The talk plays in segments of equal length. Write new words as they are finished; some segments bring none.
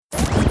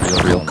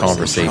real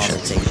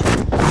conversations,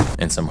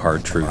 and some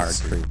hard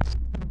truths.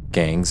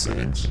 Gangs,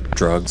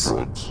 drugs,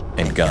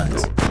 and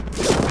guns.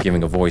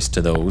 Giving a voice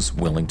to those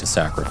willing to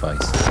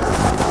sacrifice.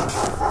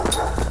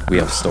 We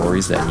have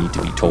stories that need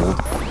to be told.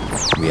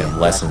 We have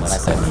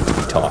lessons that need to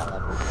be taught.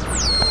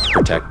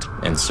 Protect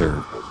and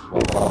serve.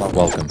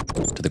 Welcome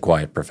to The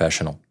Quiet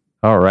Professional.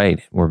 All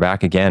right, we're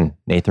back again.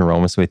 Nathan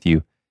Romas with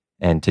you.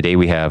 And today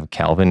we have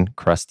Calvin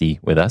Chrustie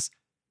with us.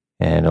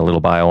 And a little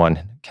bio on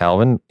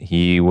Calvin.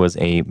 He was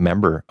a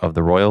member of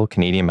the Royal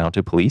Canadian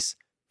Mounted Police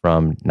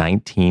from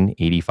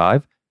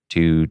 1985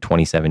 to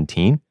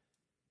 2017,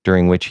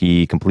 during which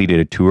he completed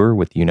a tour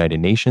with the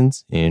United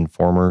Nations in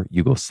former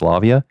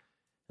Yugoslavia.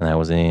 And that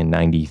was in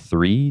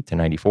 93 to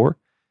 94.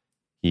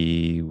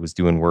 He was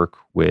doing work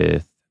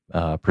with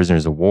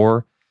prisoners of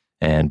war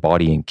and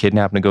body and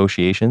kidnap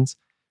negotiations.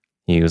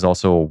 He was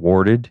also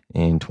awarded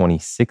in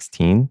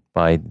 2016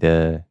 by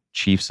the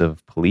Chiefs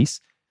of Police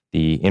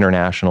the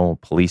International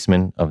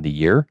Policeman of the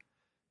Year.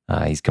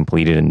 He's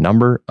completed a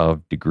number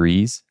of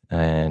degrees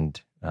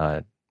and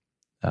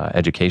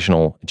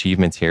educational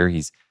achievements here.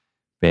 He's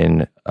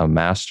been a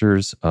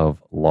Master's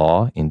of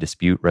Law in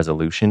Dispute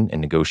Resolution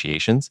and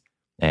Negotiations,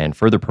 and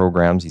further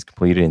programs he's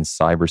completed in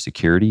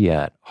cybersecurity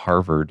at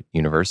Harvard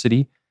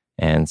University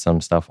and some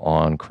stuff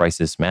on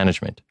crisis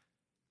management.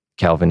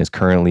 Calvin is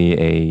currently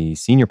a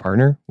senior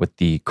partner with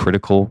the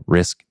Critical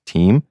Risk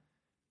Team.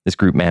 This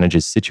group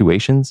manages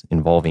situations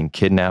involving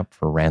kidnap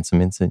for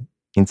ransom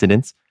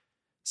incidents,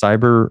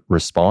 cyber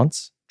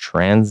response,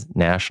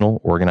 transnational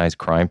organized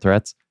crime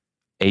threats,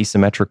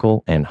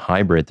 asymmetrical and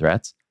hybrid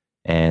threats,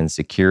 and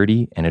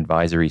security and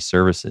advisory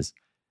services.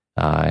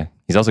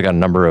 He's also got a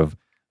number of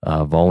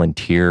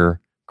volunteer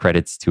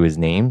credits to his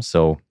name,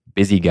 so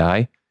busy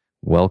guy.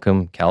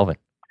 Welcome, Calvin.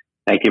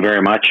 Thank you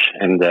very much,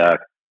 and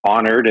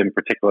honored, and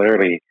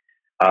particularly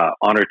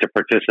honored to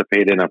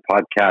participate in a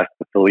podcast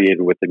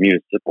affiliated with the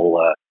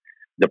municipal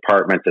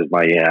department, as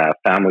my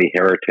family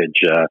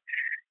heritage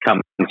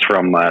comes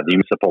from the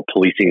municipal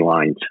policing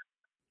lines.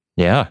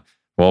 Yeah.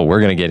 Well, we're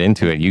going to get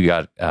into it. You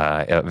got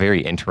a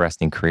very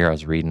interesting career. I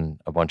was reading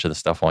a bunch of the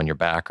stuff on your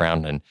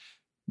background and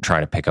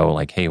trying to pick out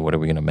like, hey, what are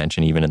we going to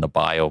mention even in the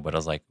bio? But I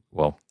was like,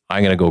 well,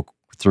 I'm going to go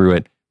through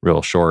it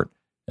real short,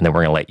 and then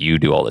we're going to let you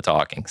do all the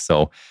talking.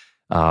 So,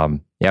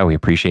 yeah, we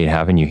appreciate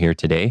having you here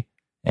today.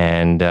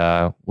 And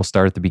we'll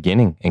start at the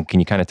beginning. And can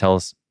you kind of tell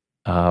us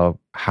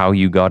how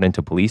you got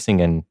into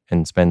policing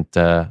and spent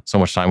so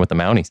much time with the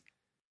Mounties?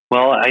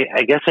 Well,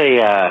 I guess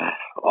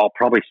I'll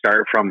probably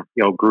start from,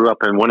 grew up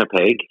in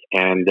Winnipeg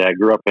and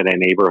grew up in a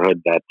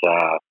neighborhood that,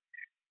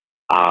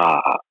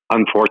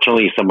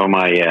 unfortunately, some of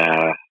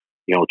my,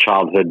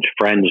 childhood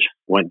friends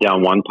went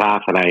down one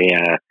path, and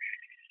I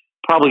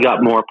probably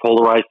got more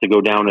polarized to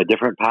go down a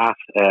different path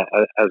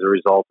as a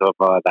result of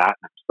that.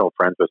 I'm still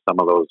friends with some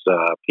of those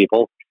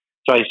people.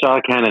 So I saw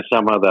kind of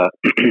some of the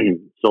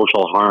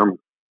social harm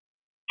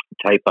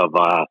type of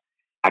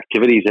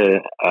activities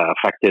that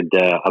affected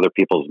other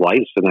people's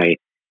lives. And I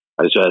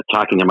was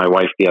talking to my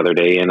wife the other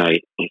day, and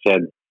I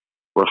said,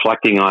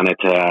 reflecting on it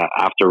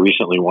after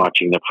recently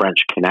watching The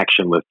French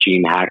Connection with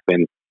Gene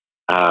Hackman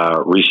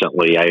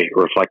recently, I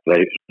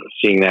reflected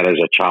seeing that as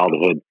a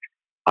childhood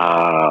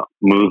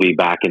movie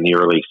back in the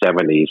early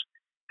 70s.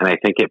 And I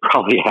think it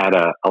probably had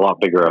a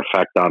lot bigger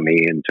effect on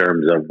me in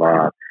terms of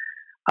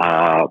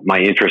my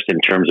interest in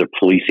terms of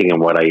policing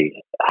and what I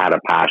had a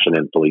passion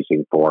in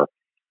policing for.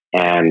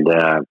 And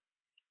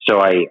so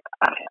I,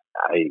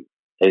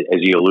 as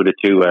you alluded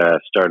to,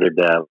 started,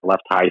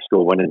 left high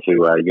school, went into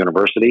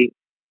university,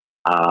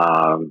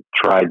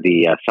 tried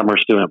the summer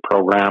student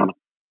program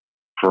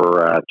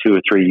for 2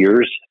 or 3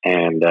 years,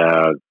 and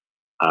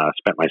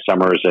spent my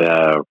summers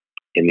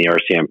in the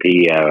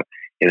RCMP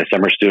in a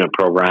summer student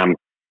program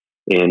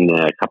in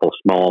a couple of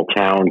small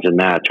towns in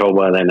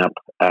Manitoba, then up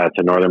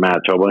to northern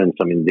Manitoba and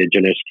some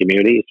indigenous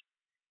communities.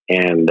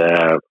 And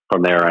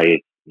from there, I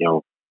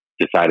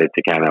decided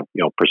to kind of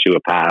pursue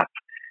a path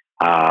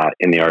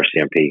in the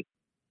RCMP.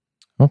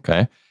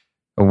 Okay.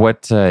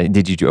 What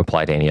did you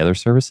apply to any other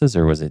services,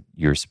 or was it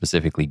you're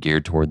specifically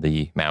geared toward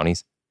the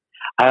Mounties?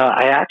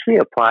 I actually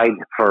applied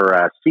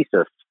for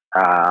CSIS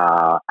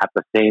at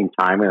the same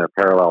time in a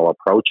parallel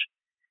approach.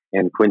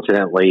 And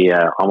coincidentally,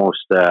 almost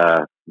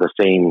the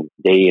same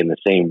day in the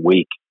same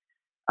week,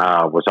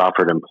 was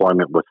offered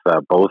employment with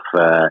both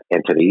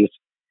entities.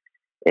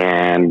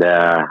 And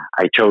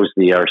I chose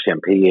the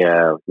RCMP,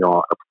 a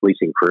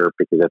policing career,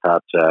 because I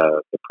thought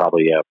it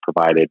probably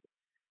provided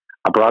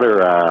a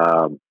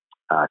broader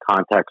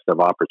context of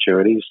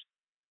opportunities,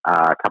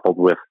 coupled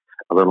with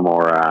a little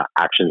more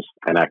actions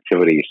and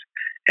activities.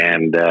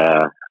 And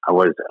I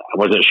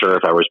wasn't sure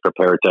if I was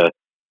prepared to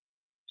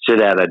sit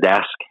at a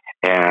desk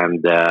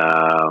and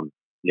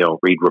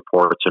read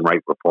reports and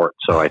write reports.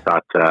 So I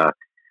thought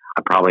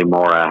I'm probably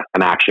more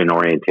an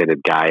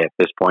action-oriented guy at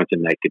this point,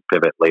 and I could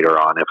pivot later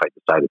on if I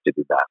decided to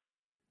do that.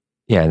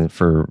 Yeah, and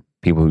for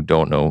people who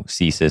don't know,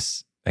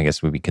 CSIS, I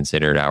guess, would be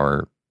considered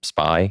our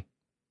spy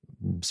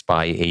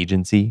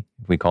agency,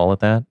 if we call it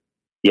that.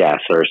 Yes,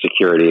 or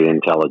security and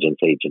intelligence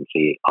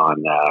agency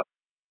on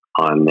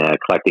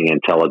collecting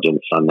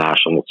intelligence on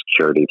national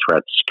security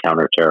threats,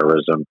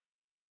 counterterrorism,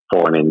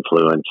 foreign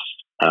influence,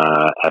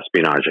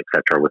 espionage,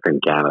 etc. within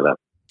Canada.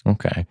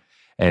 Okay.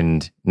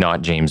 And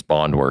not James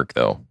Bond work,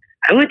 though?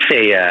 I would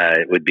say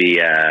it would be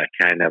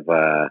kind of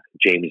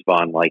James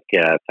Bond-like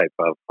type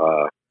of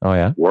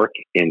work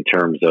in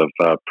terms of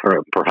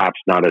perhaps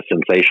not as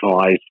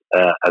sensationalized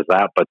as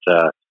that, but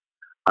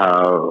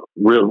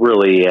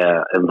really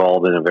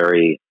involved in a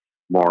very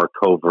more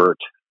covert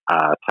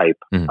type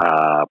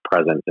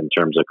presence in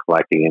terms of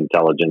collecting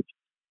intelligence,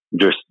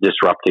 just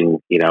disrupting,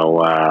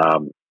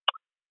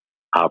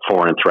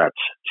 foreign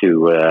threats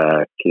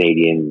to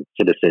Canadian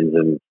citizens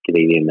and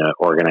Canadian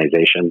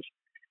organizations,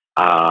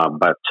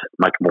 but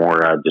much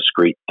more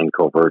discreet and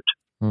covert.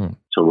 So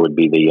it would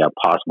be the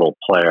possible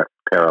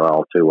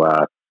parallel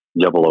to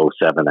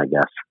 007, I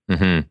guess.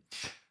 Mm-hmm.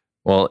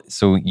 Well,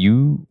 so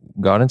you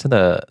got into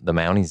the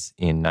Mounties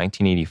in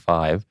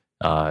 1985.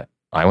 I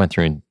went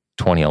through in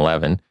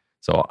 2011.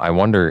 So I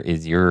wonder,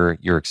 is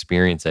your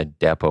experience at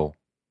Depot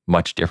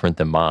much different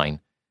than mine?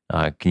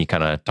 Can you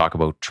kind of talk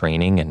about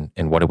training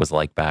and what it was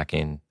like back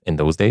in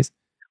those days?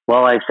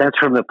 Well, I sense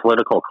from the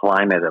political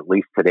climate, at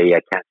least today, I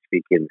can't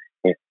speak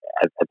at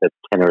the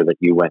tenor that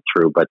you went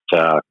through, but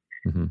I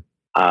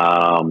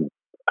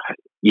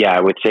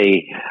would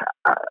say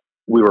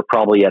we were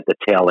probably at the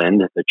tail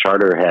end. The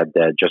charter had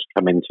just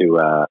come into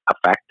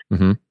effect,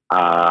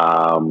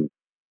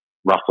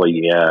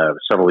 roughly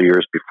several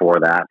years before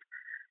that.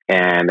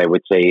 And I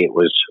would say it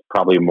was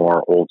probably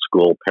more old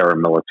school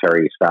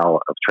paramilitary style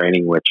of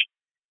training, which,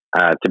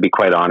 to be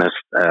quite honest,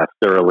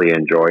 thoroughly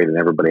enjoyed. And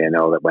everybody I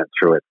know that went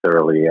through it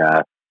thoroughly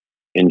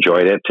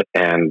enjoyed it.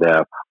 And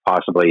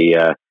possibly,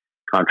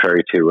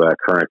 contrary to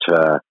current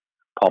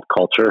pop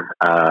culture,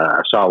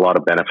 I saw a lot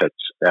of benefits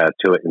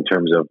to it in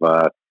terms of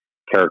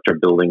character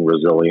building,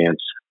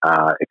 resilience,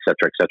 et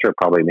cetera,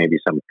 probably maybe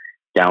some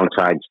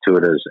downsides to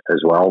it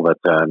as well that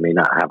I may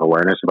not have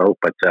awareness about.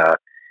 But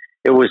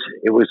it was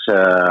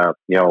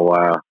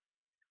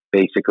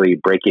basically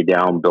break you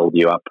down, build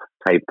you up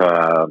type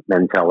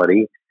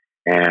mentality,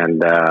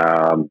 and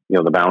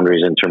the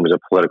boundaries in terms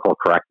of political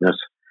correctness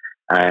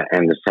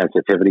and the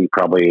sensitivity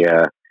probably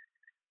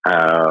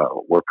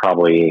were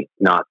probably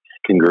not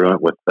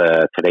congruent with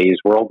today's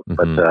world,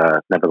 but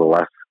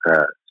nevertheless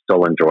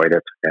still enjoyed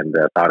it and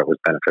thought it was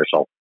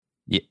beneficial.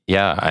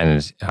 Yeah,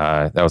 and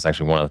that was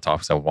actually one of the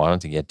topics I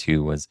wanted to get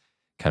to was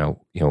kind of,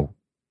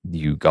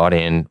 you got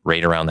in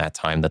right around that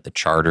time that the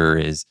charter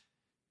is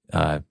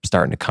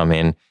starting to come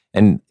in.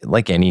 And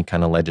like any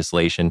kind of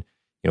legislation,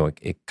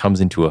 it comes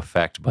into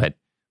effect, but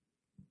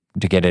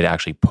to get it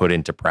actually put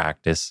into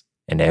practice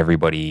and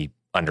everybody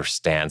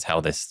understands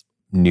how this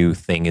new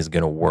thing is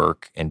going to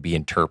work and be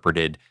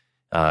interpreted,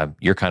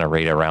 you're kind of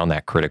right around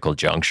that critical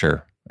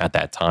juncture at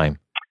that time.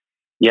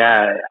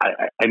 Yeah,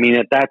 I mean,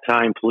 at that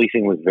time,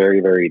 policing was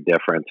very, very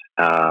different.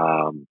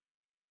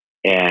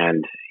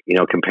 And,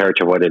 compared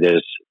to what it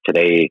is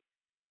today,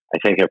 I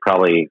think I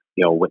probably,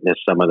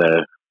 witnessed some of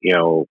the,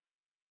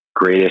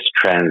 greatest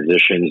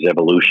transitions,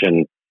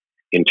 evolution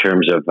in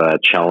terms of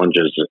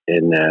challenges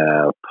in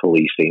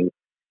policing.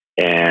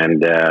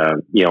 And, I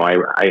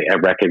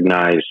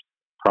recognized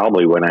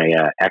probably when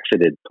I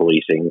exited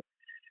policing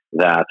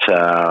that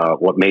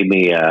what made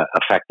me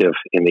effective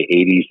in the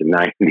 80s and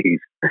 90s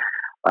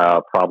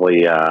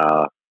probably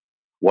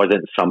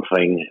wasn't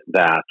something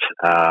that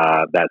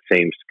that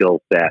same skill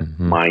set,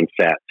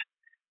 mindset,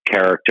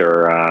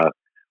 character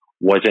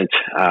wasn't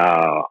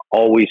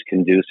always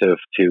conducive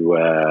to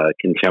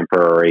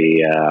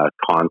contemporary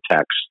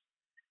context.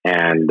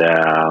 And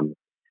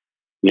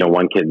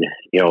one can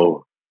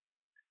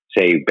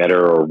say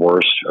better or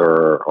worse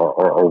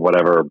or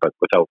whatever, but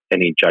without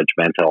any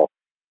judgmental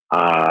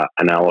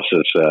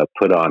analysis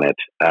put on it.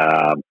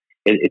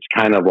 It's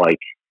kind of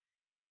like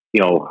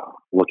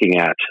looking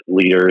at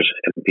leaders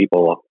and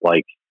people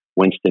like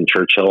Winston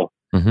Churchill,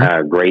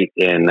 great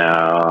in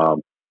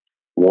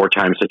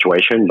wartime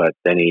situation, but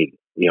then he,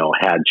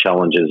 had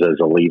challenges as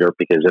a leader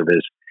because of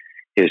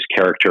his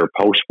character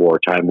post-war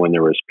time when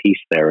there was peace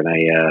there. And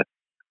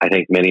I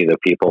think many of the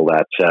people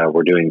that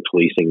were doing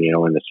policing,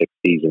 in the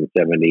 60s and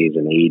 70s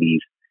and 80s,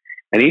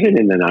 and even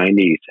in the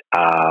 90s,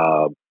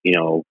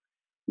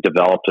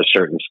 developed a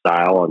certain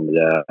style and,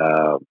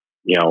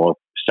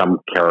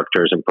 some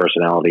characters and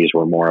personalities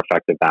were more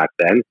effective back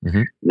then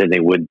than they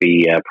would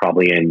be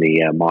probably in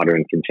the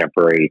modern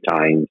contemporary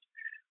times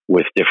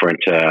with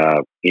different,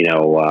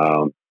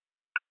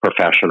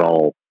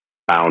 professional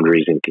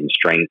boundaries and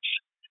constraints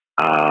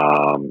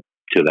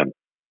to them.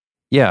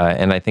 Yeah,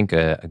 and I think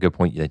a good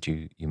point that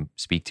you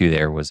speak to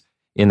there was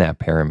in that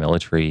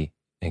paramilitary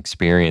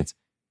experience,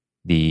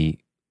 the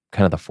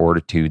kind of the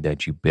fortitude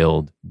that you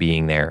build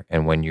being there,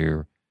 and when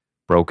you're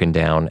broken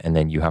down and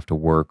then you have to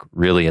work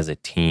really as a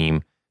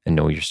team and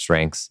know your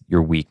strengths,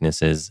 your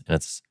weaknesses, and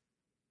it's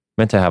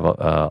meant to have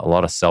a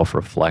lot of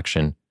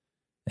self-reflection,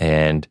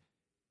 and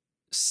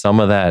some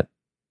of that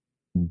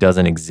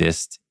doesn't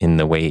exist in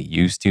the way it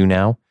used to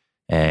now,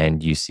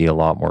 and you see a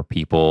lot more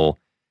people,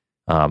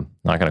 not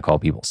going to call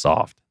people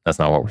soft, that's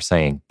not what we're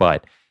saying,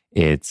 but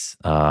it's,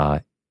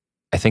 I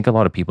think a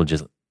lot of people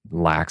just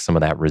lack some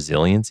of that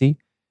resiliency,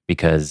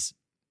 because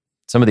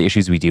some of the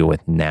issues we deal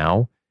with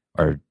now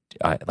are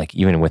like,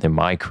 even within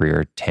my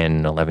career,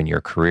 10,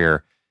 11-year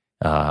career,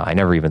 I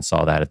never even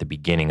saw that at the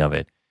beginning of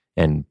it.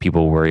 And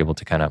people were able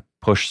to kind of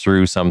push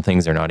through some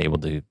things they're not able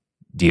to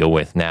deal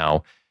with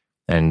now.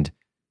 And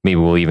maybe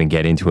we'll even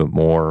get into it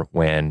more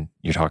when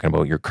you're talking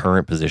about your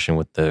current position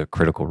with the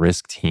critical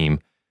risk team.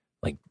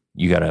 Like,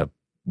 you got to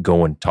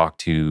go and talk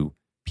to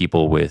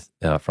people with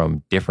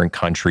from different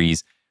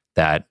countries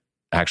that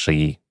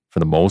actually, for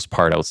the most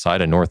part,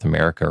 outside of North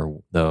America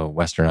or the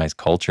westernized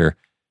culture,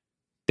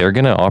 they're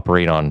going to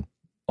operate on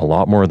a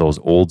lot more of those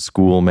old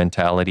school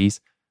mentalities,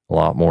 a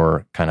lot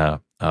more kind of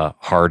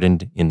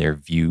hardened in their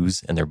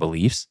views and their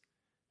beliefs.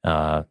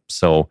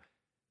 So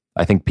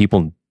I think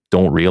people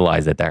don't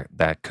realize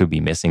that could be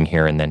missing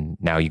here. And then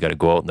now you got to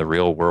go out in the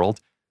real world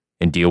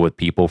and deal with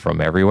people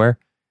from everywhere.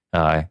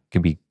 It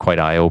could be quite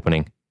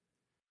eye-opening.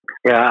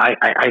 Yeah,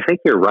 I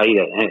think you're right,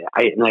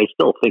 and I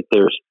still think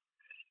there's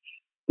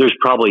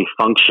probably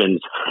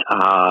functions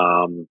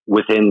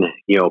within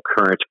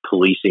current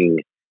policing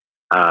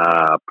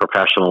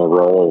professional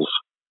roles,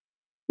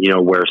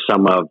 where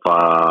some of,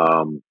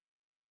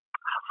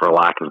 for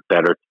lack of a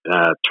better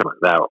term,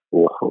 that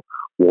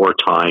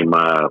wartime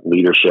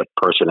leadership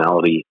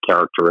personality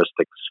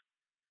characteristics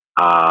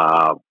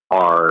are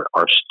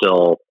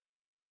still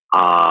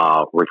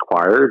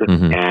required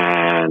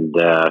and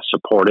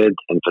supported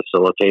and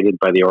facilitated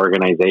by the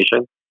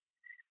organization.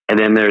 And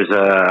then there's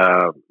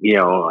I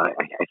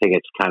think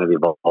it's kind of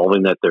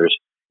evolving that there's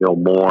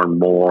more and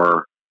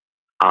more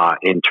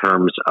in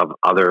terms of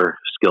other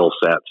skill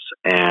sets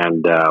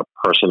and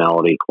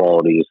personality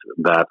qualities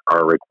that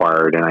are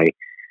required. And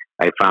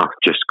I found,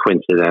 just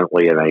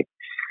coincidentally, and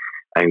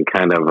I'm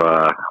kind of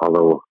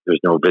although there's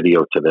no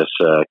video to this,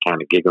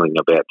 kind of giggling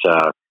a bit.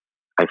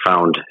 I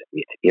found,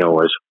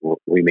 as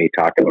we may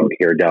talk about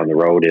here down the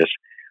road, is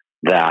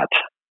that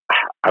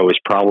I was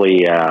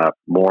probably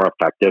more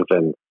effective,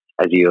 and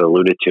as you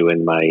alluded to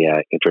in my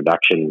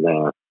introduction,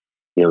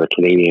 the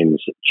Canadian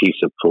Chiefs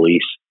of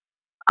Police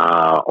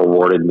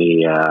awarded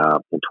me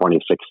in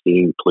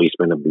 2016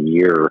 Policeman of the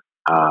Year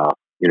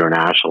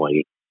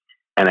internationally,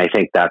 and I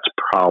think that's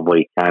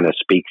probably kind of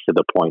speaks to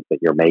the point that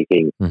you're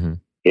making.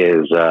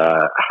 Is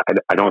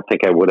I don't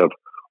think I would have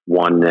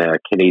won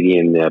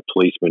Canadian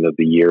Policeman of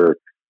the Year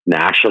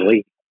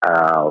nationally,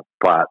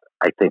 but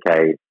I think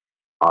I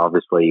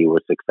obviously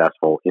was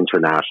successful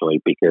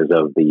internationally because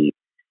of the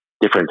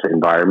different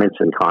environments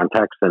and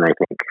contexts. And I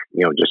think,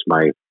 just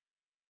my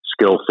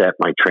skill set,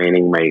 my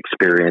training, my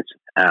experience,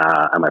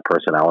 and my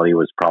personality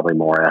was probably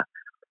more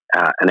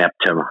inept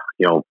to,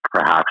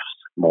 perhaps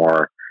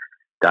more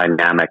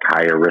dynamic,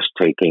 higher risk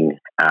taking,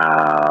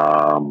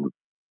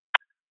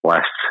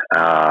 less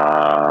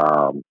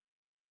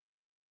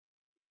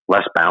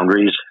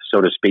boundaries,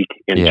 so to speak,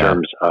 in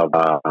terms of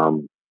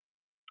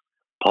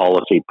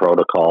policy,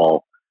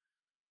 protocol,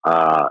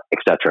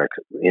 etc.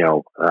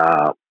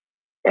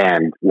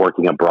 And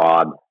working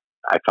abroad,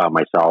 I found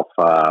myself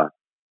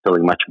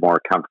feeling much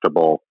more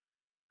comfortable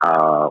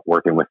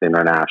working with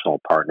international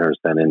partners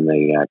than in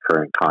the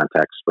current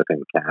context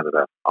within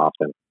Canada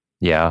often.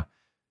 Yeah.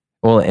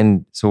 Well,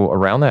 and so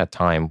around that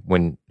time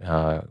when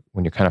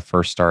you're kind of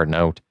first starting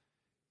out,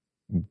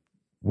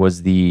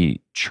 was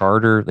the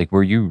charter, like,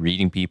 were you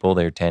reading people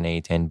their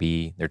 10A,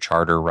 10B, their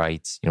charter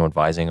rights,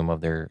 advising them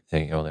of their,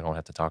 they don't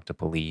have to talk to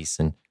police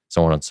and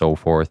so on and so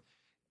forth?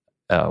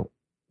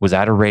 Was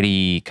that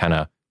already kind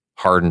of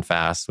hard and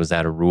fast? Was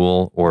that a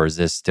rule, or is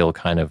this still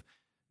kind of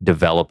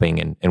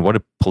developing? And what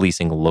did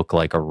policing look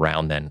like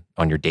around then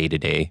on your day to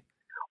day?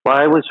 Well,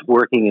 I was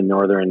working in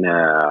northern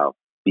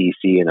BC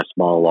in a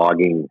small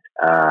logging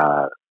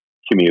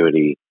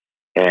community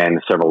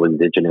and several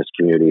indigenous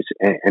communities.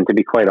 And to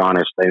be quite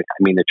honest, I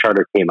mean, the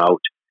charter came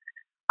out,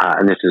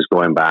 and this is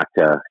going back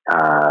to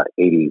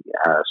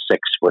 86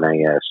 when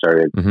I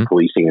started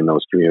policing in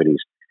those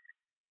communities.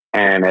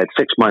 And at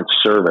 6 months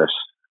service,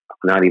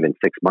 not even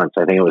 6 months,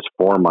 I think it was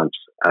 4 months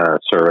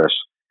service,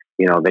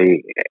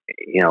 they,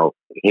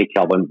 hey,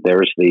 Kelvin,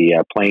 there's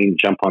the plane,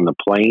 jump on the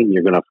plane.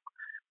 You're going to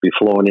be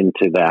flown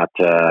into that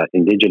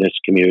indigenous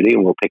community,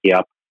 and we'll pick you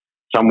up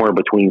somewhere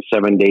between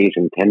 7 days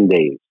and 10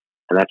 days.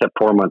 And that's a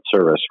 4 month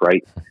service,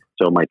 right?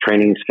 So my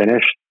training's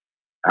finished.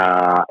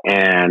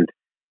 And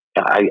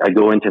I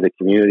go into the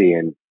community,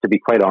 and to be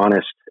quite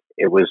honest,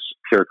 it was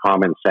pure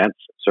common sense,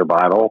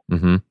 survival,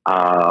 a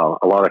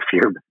lot of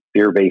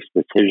fear-based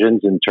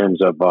decisions in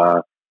terms of,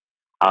 a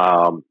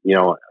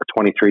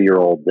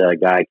 23-year-old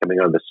guy coming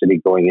out of the city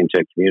going into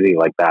a community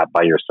like that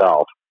by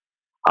yourself.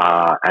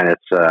 And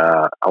it's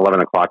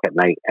 11 o'clock at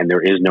night, and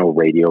there is no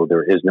radio,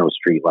 there is no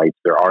street lights,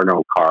 there are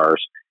no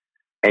cars,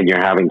 and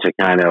you're having to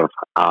kind of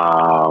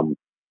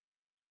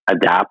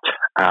adapt,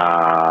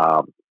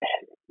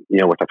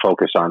 with a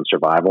focus on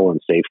survival and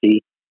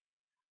safety.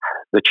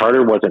 The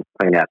charter wasn't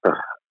playing at the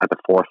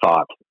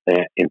forethought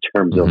in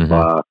terms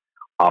of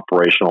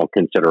operational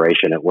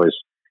consideration. It was,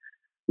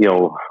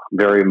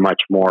 very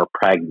much more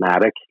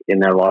pragmatic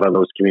in a lot of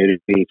those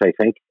communities, I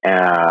think.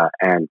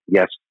 And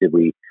yes, did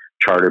we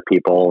charter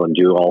people and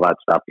do all that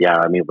stuff? Yeah,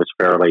 I mean, it was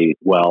fairly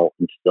well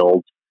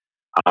instilled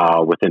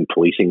within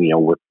policing,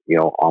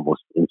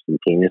 almost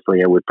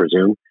instantaneously, I would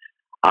presume.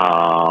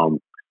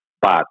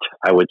 But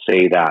I would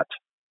say that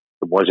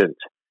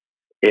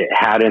it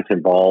hadn't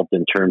evolved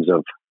in terms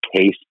of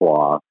case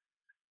law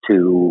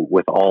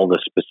with all the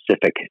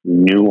specific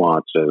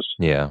nuances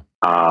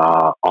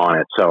on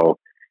it. So,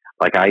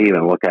 like, I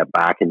even look at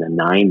back in the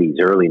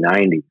early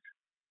 90s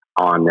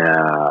on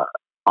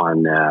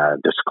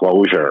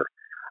disclosure,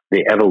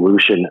 the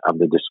evolution of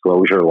the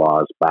disclosure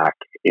laws back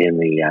in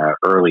the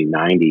early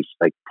 90s.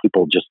 Like,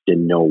 people just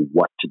didn't know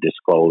what to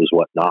disclose,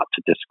 what not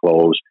to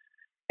disclose.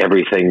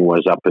 Everything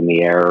was up in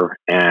the air.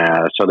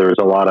 So there was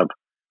a lot of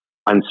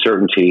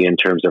uncertainty in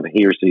terms of,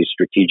 here's these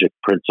strategic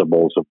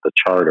principles of the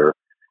charter,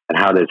 and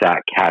how does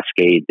that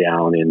cascade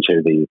down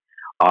into the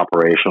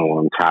operational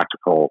and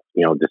tactical,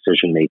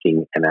 decision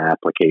making and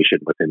application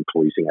within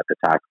policing at the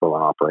tactical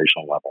and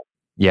operational level.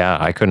 Yeah,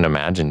 I couldn't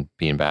imagine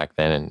being back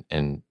then,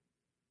 and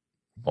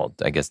well,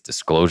 I guess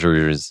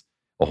disclosure is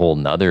a whole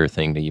nother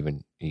thing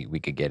we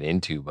could get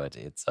into, but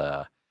it's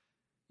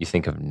you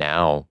think of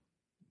now,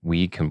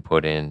 we can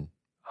put in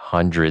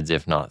hundreds,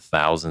 if not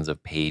thousands,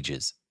 of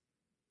pages,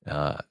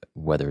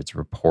 whether it's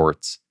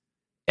reports,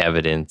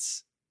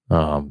 evidence,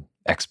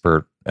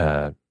 expert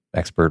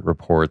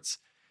reports.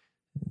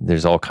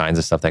 There's all kinds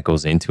of stuff that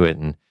goes into it,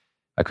 and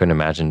I couldn't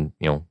imagine,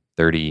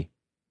 30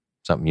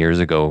 something years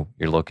ago,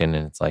 you're looking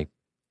and it's like,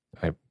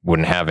 I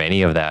wouldn't have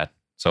any of that.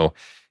 So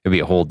it'd be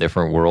a whole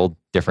different world,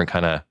 different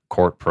kind of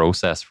court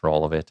process for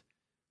all of it,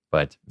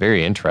 but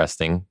very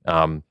interesting.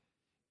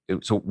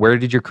 So where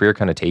did your career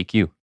kind of take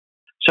you?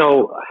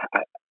 So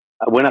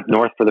I went up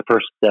north for the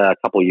first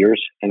couple of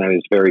years, and I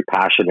was very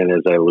passionate,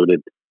 as I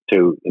alluded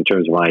to, in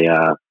terms of my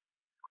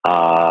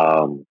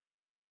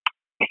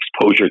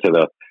exposure to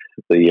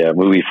the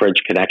movie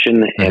French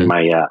Connection, and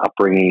my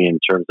upbringing in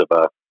terms of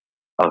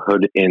a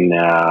hood in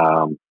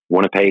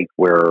Winnipeg,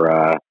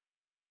 where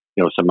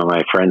some of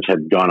my friends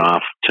had gone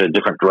off to a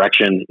different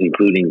direction,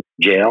 including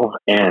jail,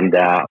 and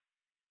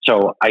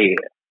so I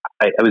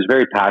was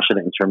very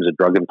passionate in terms of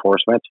drug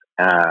enforcement.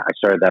 I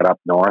started that up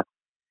north,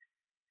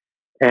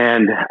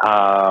 and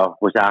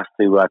was asked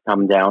to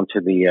come down to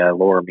the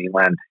Lower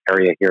Mainland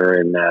area here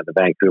in the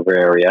Vancouver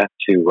area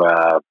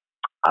to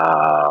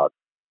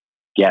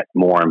get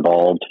more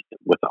involved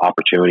with the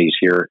opportunities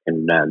here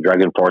in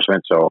drug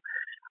enforcement. So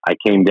I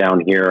came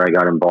down here, I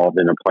got involved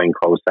in a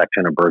plainclothes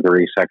section, a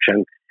burglary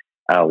section,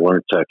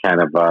 learned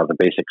kind of the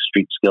basic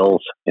street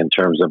skills in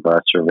terms of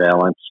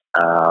surveillance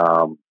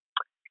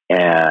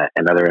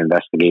and other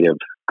investigative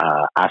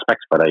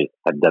aspects, but I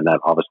had done that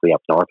obviously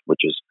up north,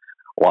 which is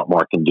a lot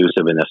more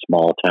conducive in a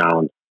small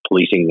town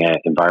policing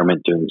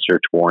environment, doing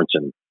search warrants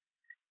and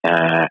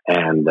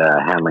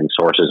handling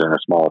sources in a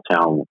small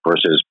town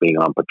versus being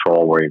on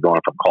patrol where you're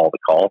going from call to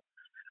call.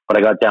 But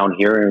I got down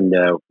here, and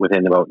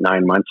within about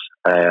 9 months,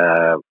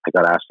 I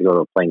got asked to go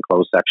to a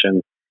plainclothes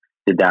section.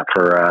 Did that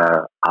for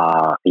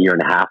a year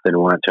and a half, then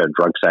went to a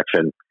drug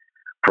section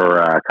for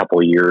a couple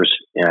of years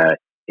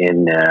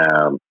in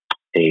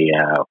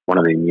one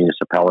of the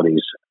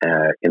municipalities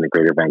in the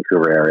Greater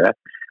Vancouver area,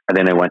 and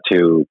then I went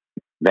to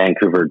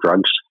Vancouver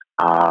Drugs,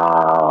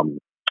 a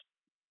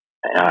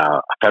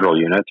federal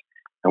unit,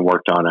 and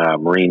worked on a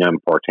marine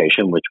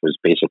importation, which was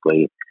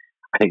basically,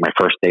 I think, my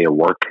first day of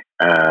work.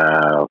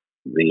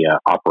 The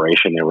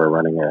operation, they were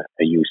running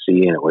a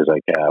UC, and it was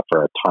like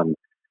for a ton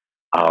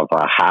of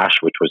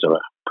hash, which was a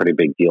pretty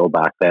big deal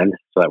back then.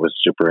 So that was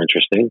super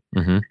interesting.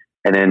 Mm-hmm.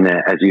 And then,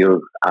 as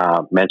you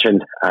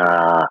mentioned,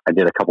 I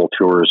did a couple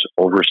tours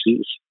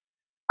overseas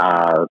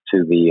to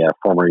the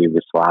former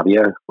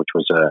Yugoslavia, which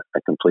was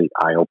a complete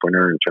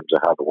eye-opener in terms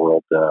of how the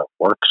world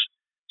works.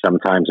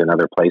 Sometimes in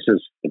other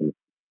places, in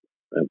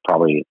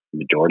probably the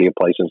majority of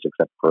places,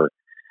 except for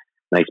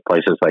nice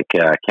places like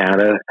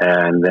Canada.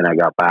 And then I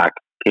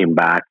came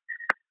back,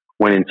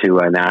 went into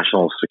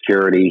national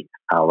security,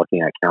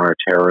 looking at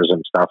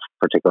counterterrorism stuff,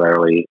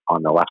 particularly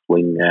on the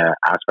left-wing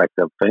aspect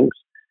of things.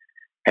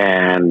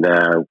 And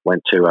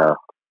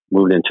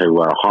moved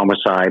into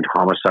homicide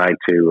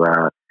to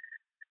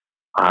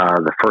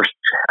the first,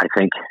 I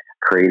think,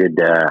 created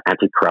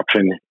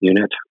anti-corruption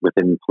unit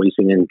within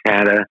policing in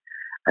Canada.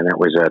 And that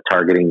was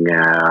targeting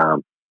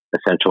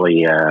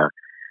essentially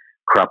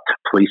corrupt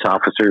police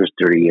officers,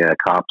 dirty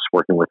cops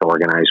working with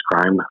organized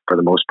crime for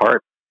the most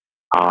part.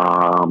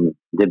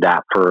 Did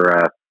that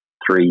for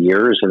 3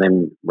 years, and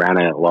then ran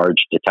a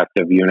large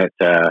detective unit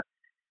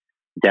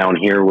down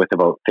here with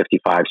about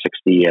 55,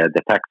 60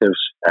 detectives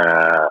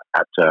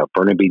at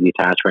Burnaby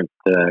Detachment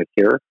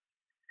here.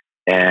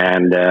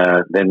 And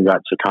then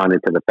got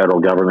seconded to the federal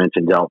government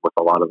and dealt with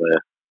a lot of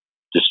the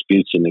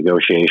disputes and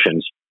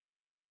negotiations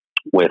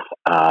with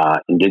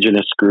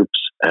Indigenous groups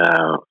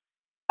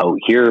out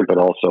here, but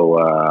also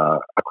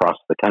across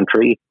the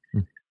country.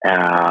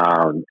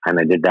 And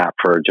I did that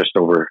for just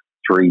over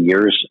 3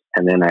 years.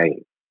 And then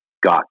I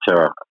got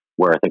to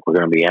where I think we're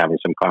going to be having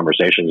some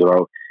conversations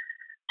about,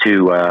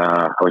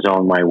 I was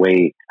on my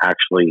way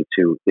actually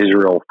to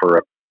Israel for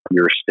a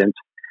year stint,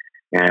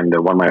 and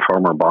one of my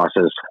former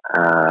bosses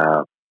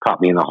caught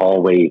me in the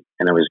hallway,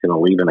 and I was going to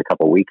leave in a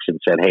couple of weeks, and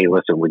said, "Hey,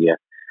 listen, would you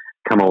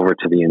come over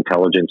to the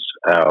intelligence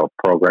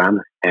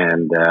program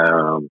and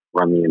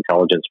run the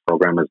intelligence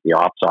program as the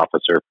ops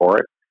officer for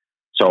it?"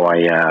 So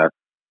I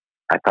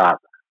thought,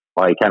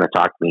 well, he kind of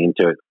talked me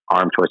into it,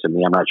 arm twisted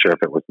me. I'm not sure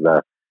if it was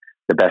the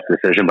best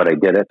decision, but I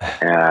did it.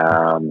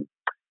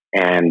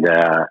 And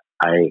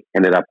I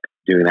ended up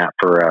doing that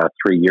for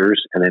 3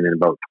 years. And then in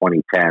about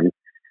 2010,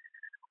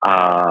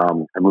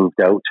 I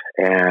moved out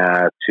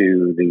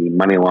to the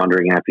money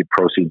laundering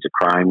anti-proceeds of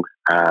crime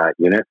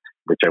unit,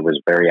 which I was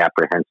very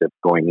apprehensive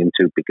going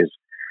into because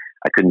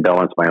I couldn't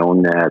balance my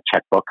own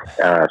checkbook.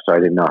 So I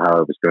didn't know how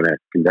I was going to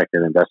conduct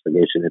an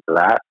investigation into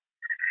that.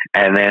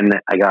 And then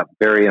I got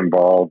very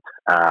involved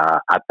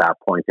at that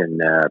point in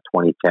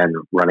 2010,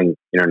 running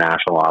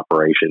international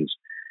operations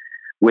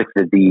with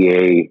the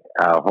DEA,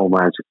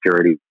 Homeland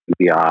Security,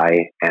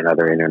 FBI, and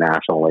other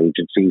international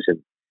agencies.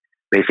 And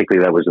basically,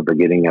 that was the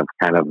beginning of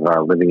kind of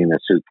living in a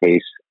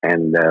suitcase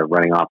and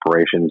running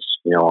operations,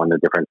 on the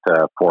different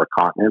 4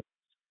 continents.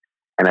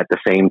 And at the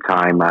same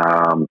time,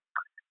 I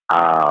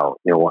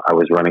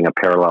was running a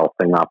parallel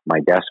thing off my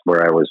desk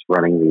where I was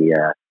running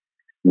the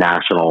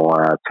national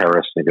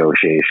terrorist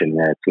negotiation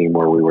team,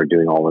 where we were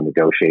doing all the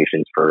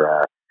negotiations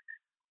for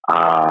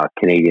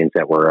Canadians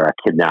that were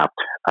kidnapped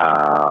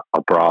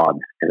abroad.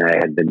 And I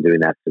had been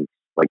doing that since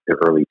like the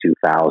early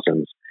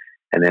 2000s.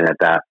 And then at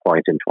that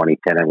point in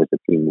 2010, I was the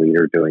team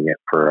leader doing it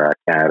for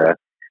Canada.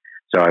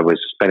 So I was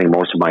spending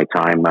most of my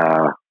time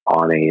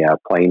on a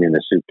plane in a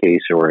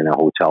suitcase or in a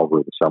hotel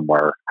room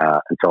somewhere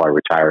until I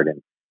retired in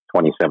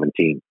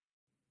 2017.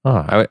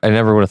 Oh, I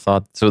never would have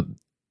thought. So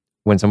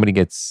when somebody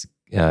gets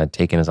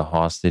taken as a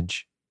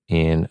hostage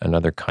in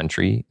another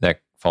country,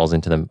 that falls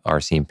into the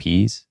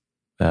RCMP's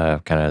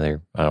kind of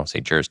their, I don't say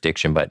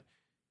jurisdiction, but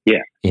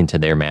into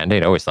their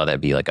mandate. I always thought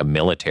that'd be like a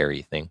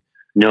military thing.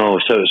 No,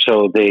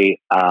 so they,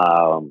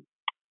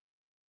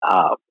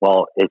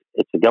 well,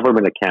 it's the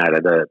government of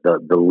Canada.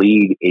 The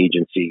lead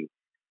agency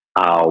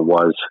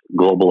was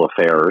Global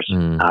Affairs,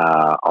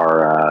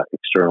 our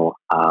external,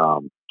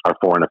 our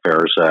foreign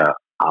affairs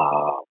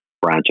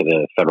branch of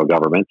the federal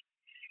government.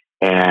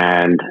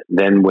 And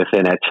then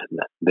within it,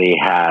 they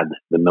had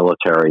the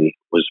military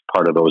was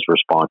part of those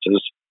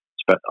responses,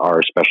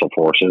 our special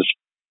forces.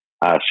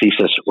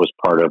 CSIS was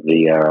part of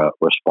the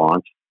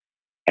response,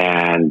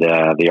 and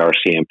the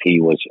RCMP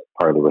was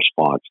part of the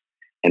response.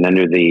 And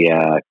under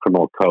the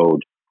criminal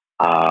code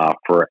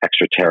for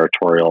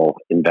extraterritorial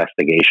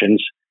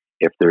investigations,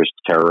 if there's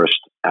terrorist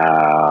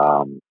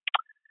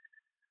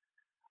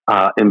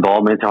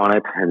involvement on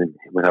it, and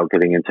without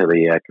getting into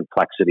the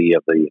complexity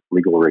of the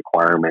legal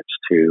requirements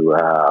to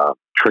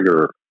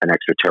trigger an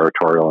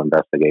extraterritorial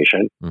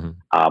investigation,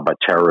 but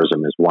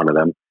terrorism is one of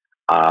them,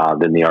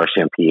 then the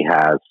RCMP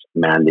has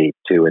mandate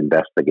to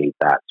investigate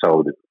that.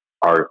 So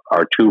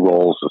our 2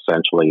 roles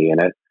essentially in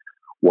it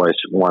was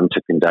one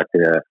to conduct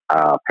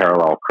a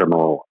parallel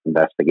criminal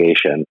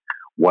investigation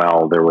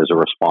while there was a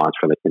response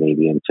from the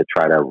Canadian to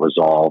try to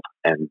resolve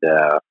and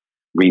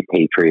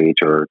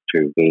repatriate or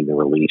to gain the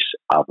release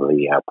of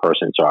the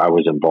person. So I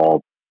was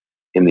involved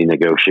in the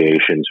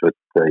negotiations with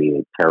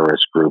the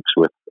terrorist groups,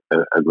 with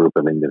a group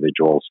of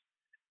individuals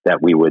that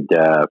we would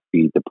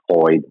be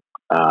deployed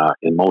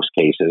in most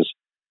cases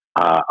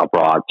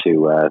abroad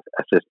to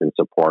assist and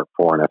support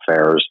foreign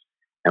affairs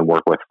and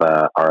work with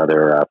our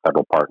other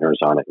federal partners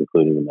on it,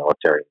 including the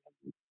military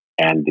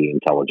and the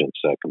intelligence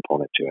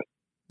component to it.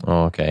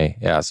 Oh, okay.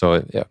 Yeah. So,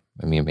 it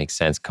makes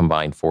sense.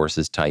 Combined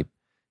forces type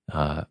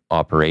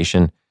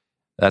operation.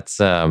 That's,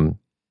 I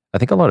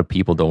think a lot of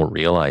people don't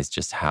realize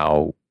just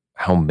how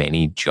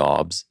many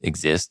jobs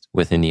exist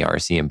within the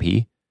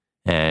RCMP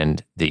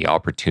and the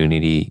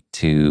opportunity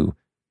to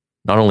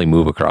not only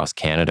move across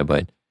Canada,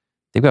 but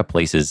they've got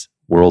places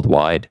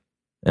worldwide.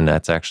 And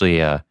that's actually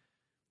a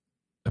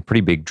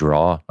pretty big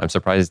draw. I'm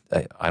surprised.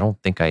 I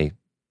don't think I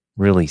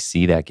really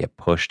see that get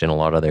pushed in a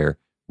lot of their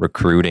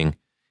recruiting.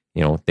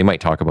 They might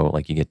talk about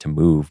like you get to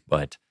move,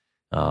 but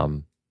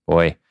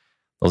boy,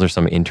 those are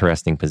some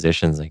interesting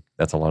positions. Like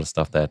that's a lot of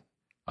stuff that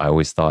I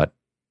always thought,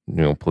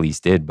 police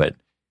did, but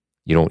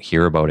you don't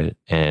hear about it.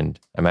 And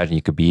I imagine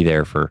you could be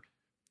there for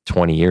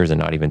 20 years and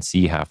not even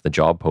see half the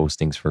job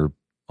postings for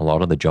a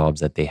lot of the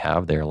jobs that they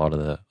have there, a lot of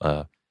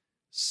the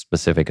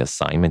specific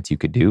assignments you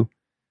could do.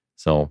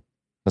 So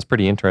that's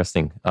pretty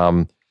interesting.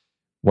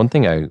 One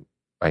thing I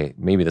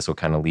maybe this will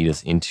kind of lead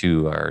us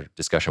into our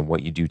discussion of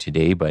what you do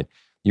today, but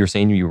you were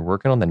saying you were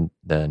working on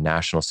the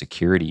national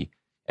security,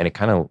 and it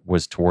kind of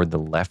was toward the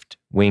left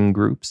wing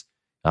groups.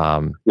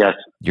 Yes.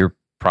 You're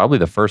probably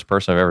the first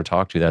person I've ever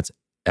talked to that's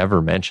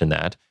ever mentioned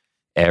that.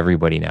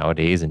 Everybody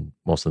nowadays, and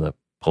most of the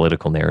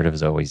political narrative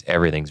is always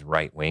everything's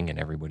right wing and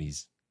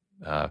everybody's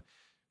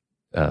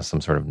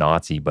some sort of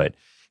Nazi. But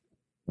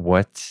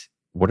what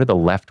are the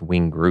left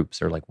wing groups,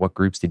 or like what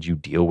groups did you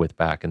deal with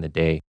back in the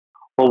day?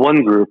 Well,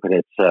 one group, and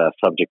it's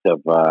subject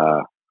of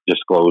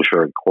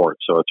disclosure in court,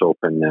 so it's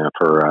open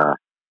for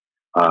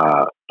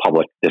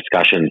public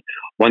discussion.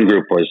 One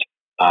group was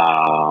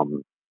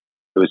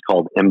it was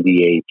called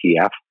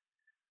MDATF,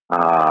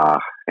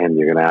 and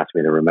you're going to ask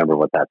me to remember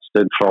what that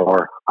stood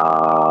for.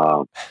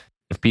 I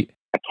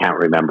can't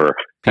remember.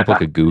 People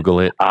could Google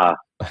it.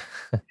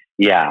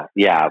 Yeah,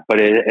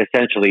 but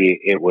essentially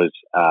it was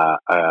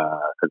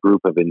a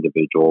group of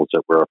individuals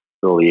that were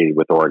affiliated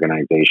with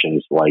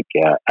organizations like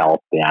ELF,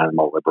 the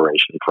Animal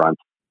Liberation Front,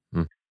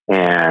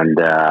 and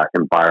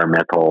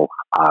environmental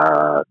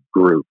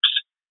groups.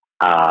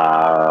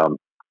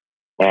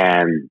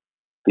 And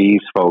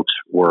these folks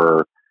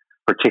were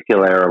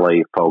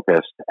particularly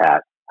focused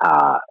at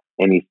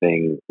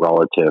anything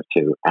relative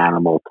to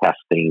animal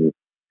testing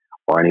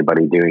or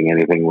anybody doing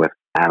anything with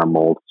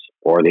animals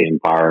or the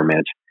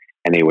environment,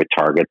 and they would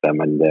target them.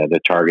 And the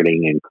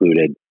targeting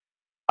included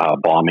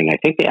bombing. I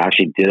think they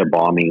actually did a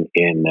bombing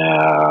in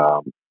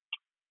a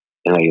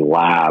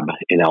lab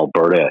in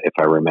Alberta, if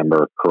I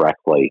remember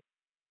correctly.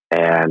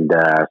 And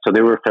so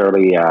they were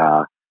fairly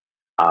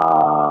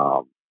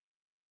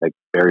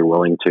very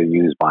willing to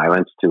use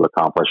violence to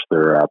accomplish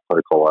their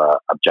political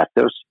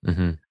objectives.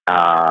 Mm-hmm.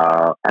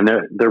 And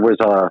there was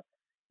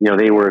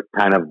they were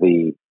kind of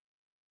the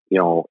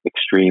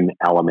extreme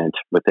element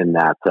within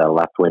that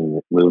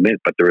left-wing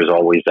movement, but there was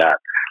always that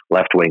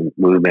left-wing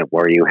movement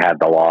where you had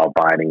the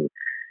law-abiding,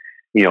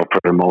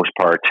 for the most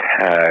part,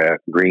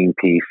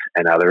 Greenpeace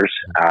and others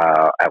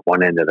at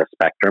one end of the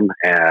spectrum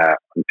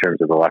in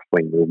terms of the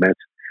left-wing movements.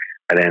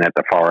 And then at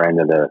the far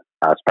end of the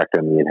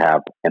spectrum, you'd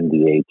have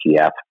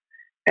MDATF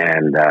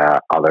and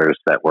others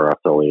that were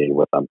affiliated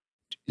with them.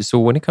 So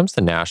when it comes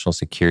to national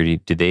security,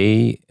 do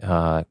they...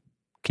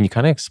 can you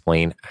kind of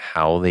explain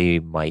how they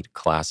might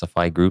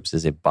classify groups?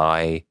 Is it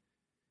by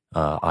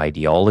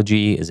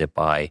ideology? Is it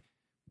by,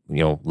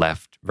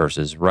 left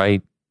versus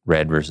right,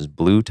 red versus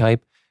blue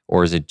type?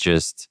 Or is it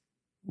just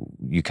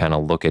you kind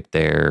of look at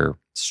their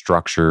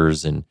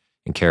structures and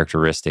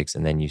characteristics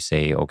and then you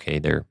say, okay,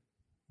 they're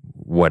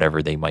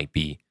whatever they might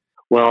be?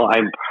 Well,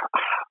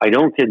 I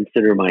don't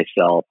consider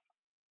myself,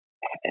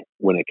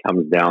 when it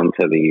comes down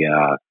to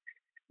the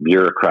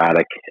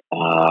bureaucratic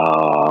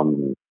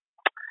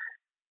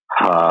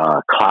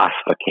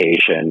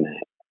classification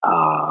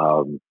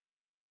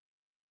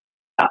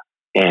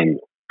and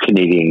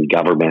Canadian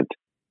government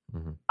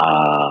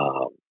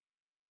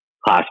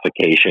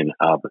classification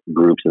of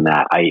groups in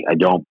that. I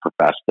don't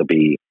profess to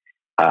be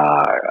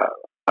a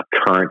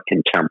current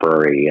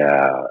contemporary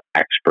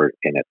expert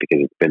in it,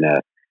 because it's been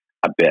a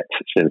bit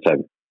since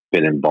I've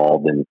been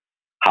involved in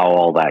how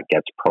all that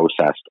gets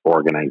processed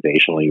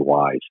organizationally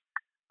wise.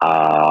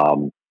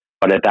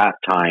 But at that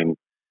time,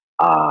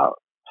 I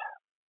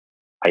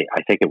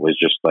think it was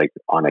just like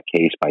on a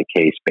case by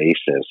case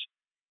basis.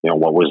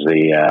 What was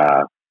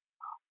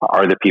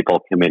are the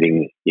people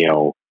committing,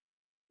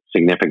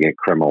 significant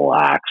criminal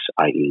acts,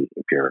 i.e.,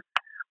 if you're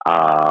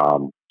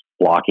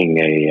blocking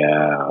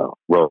a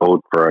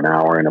road for an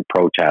hour in a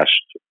protest,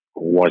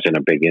 wasn't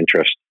a big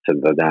interest to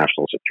the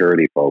national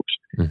security folks.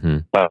 Mm-hmm.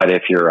 But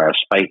if you're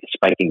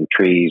spiking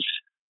trees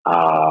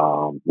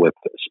with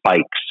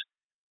spikes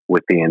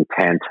with the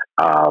intent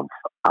of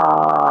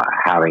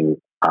having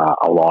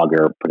a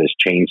logger put his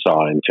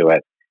chainsaw into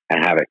it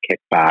and have it kick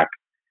back,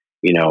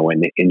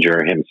 and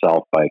injure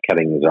himself by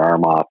cutting his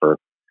arm off, or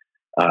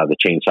the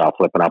chainsaw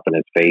flipping up in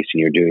his face,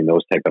 and you're doing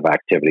those type of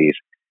activities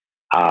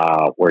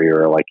where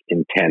your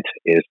intent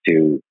is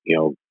to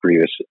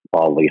grievous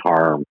bodily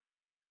harm,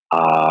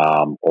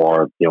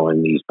 or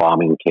in these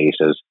bombing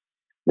cases,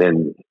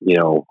 then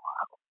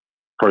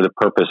for the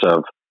purpose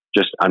of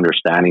just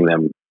understanding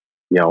them,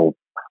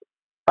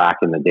 back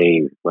in the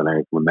day when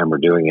I remember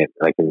doing it,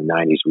 like in the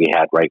 90s, we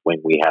had right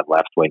wing, we had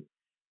left wing.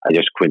 I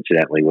just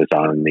coincidentally was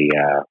on the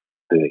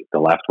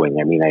left wing.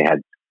 I mean, I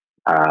had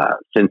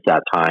since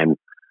that time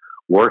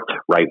worked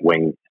right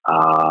wing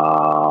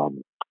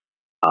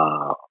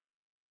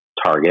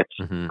targets,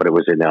 mm-hmm. but it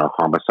was in a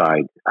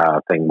homicide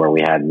thing where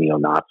we had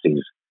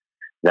neo-Nazis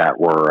that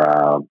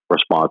were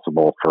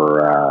responsible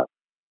for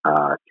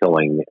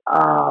killing,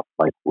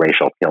 like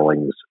racial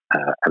killings,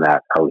 and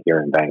that out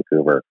here in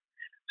Vancouver.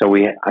 So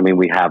we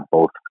have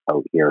both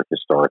out here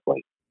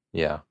historically.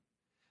 Yeah.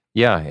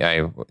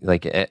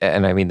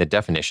 And I mean, the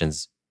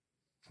definitions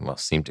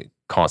seem to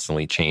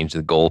constantly change.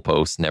 The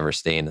goalposts never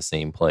stay in the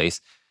same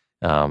place.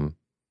 I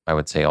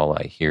would say all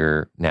I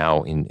hear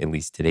now in at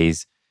least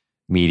today's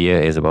media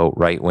is about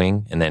right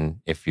wing, and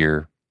then if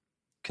you're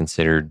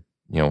considered,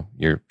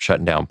 you're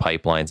shutting down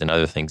pipelines and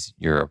other things,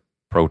 you're a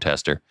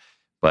protester.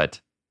 But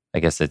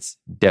I guess it's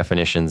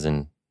definitions,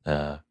 and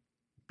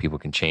people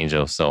can change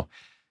those. So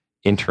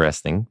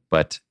interesting.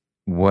 But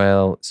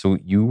so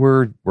you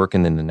were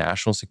working in the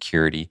national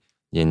security,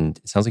 and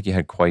it sounds like you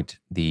had quite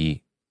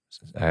the,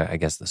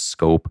 the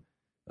scope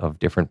of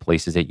different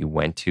places that you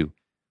went to.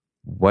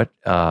 What's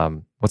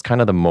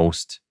kind of the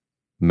most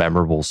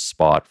memorable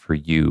spot for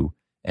you,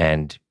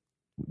 and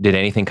did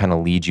anything kind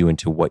of lead you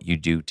into what you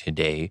do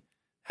today,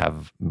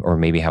 or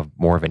maybe have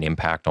more of an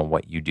impact on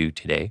what you do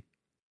today?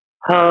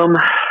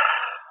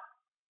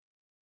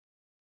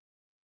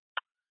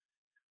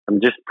 I'm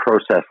just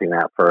processing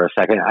that for a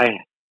second.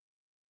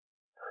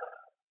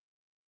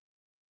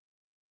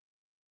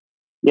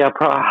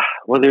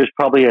 Well, there's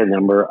probably a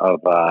number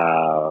of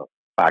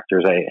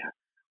factors.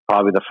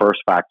 Probably the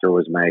first factor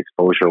was my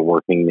exposure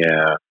working.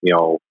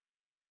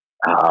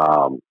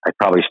 I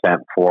probably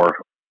spent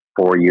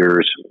 4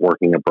 years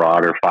working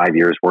abroad, or 5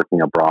 years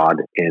working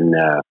abroad in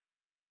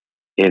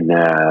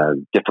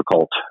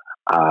difficult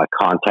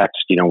context.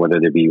 Whether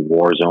they be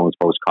war zones,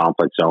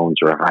 post-conflict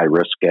zones, or high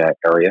risk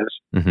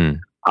areas. Mm-hmm.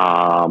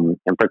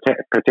 And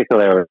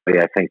particularly,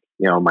 I think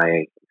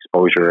my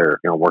exposure,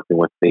 working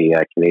with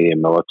the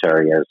Canadian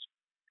military as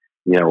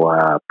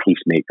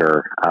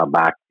peacemaker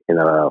back in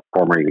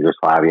former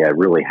Yugoslavia, I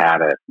really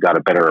got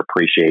a better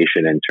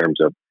appreciation in terms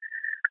of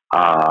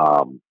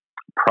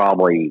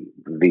probably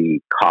the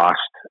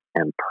cost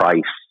and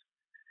price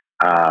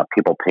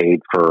people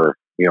paid for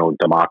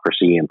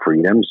democracy and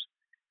freedoms,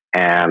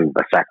 and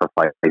the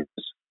sacrifices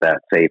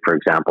that, say, for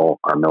example,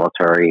 our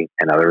military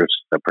and others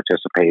that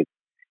participate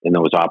in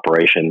those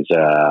operations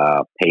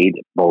paid,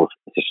 both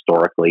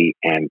historically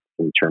and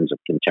in terms of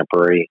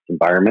contemporary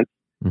environment.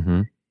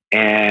 Mm-hmm.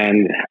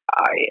 And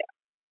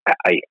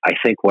I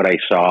think what I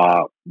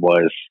saw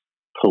was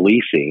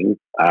policing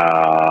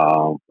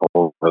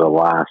over the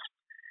last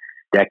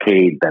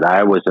decade that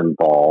I was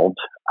involved.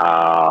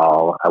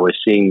 I was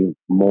seeing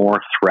more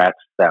threats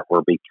that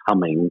were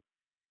becoming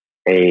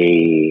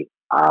a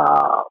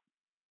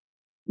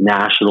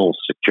national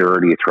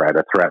security threat,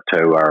 a threat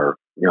to our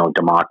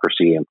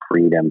democracy and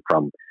freedom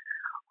from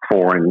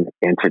foreign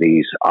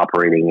entities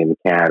operating in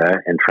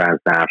Canada and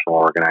transnational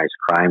organized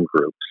crime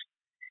groups.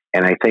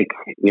 And I think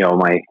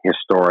my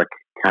historic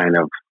kind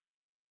of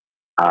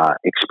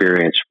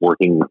experience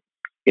working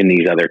in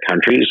these other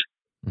countries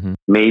mm-hmm.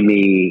 made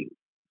me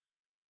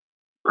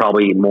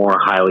probably more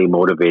highly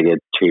motivated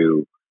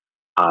to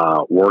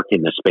work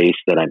in the space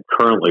that I'm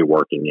currently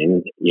working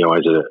in,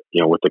 as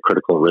with the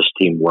critical risk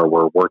team, where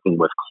we're working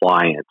with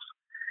clients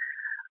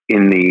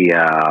in the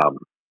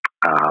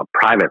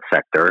private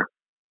sector,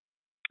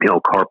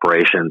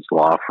 corporations,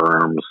 law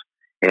firms,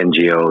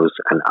 NGOs,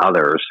 and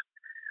others,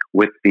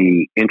 with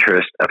the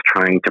interest of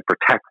trying to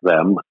protect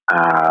them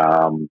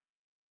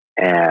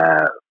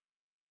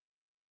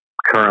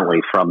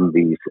currently from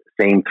these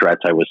same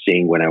threats I was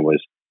seeing when I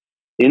was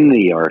in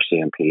the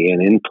RCMP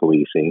and in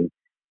policing,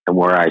 and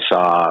where I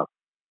saw,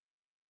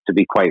 to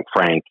be quite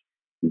frank,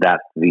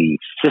 that the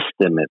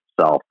system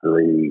itself,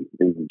 the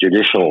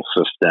judicial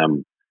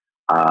system,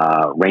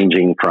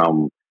 ranging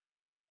from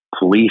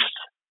police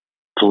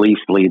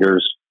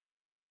leaders,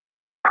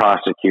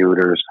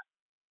 prosecutors,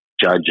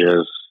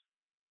 judges,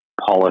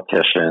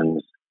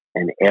 politicians,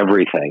 and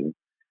everything,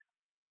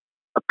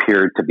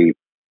 appeared to be,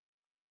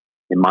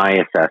 in my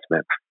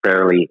assessment,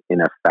 fairly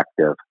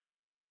ineffective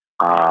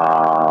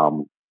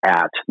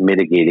at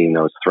mitigating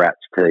those threats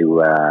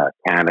to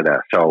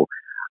Canada. So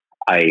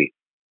I,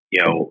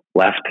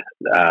 left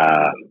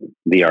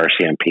the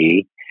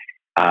RCMP.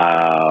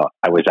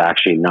 I was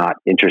actually not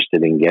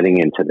interested in getting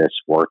into this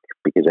work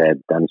because I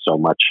had done so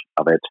much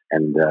of it,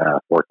 and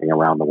working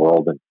around the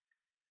world and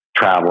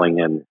traveling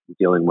and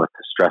dealing with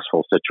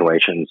stressful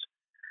situations.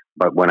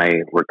 But when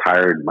I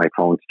retired, my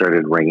phone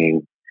started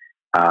ringing,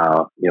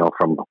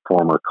 from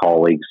former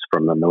colleagues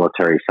from the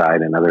military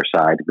side and other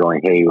side,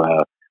 going, "Hey,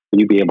 will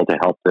you be able to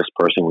help this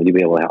person? Will you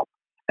be able to help?"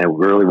 And it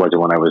really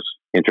wasn't what I was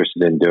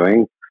interested in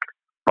doing.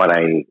 But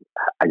I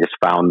just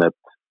found that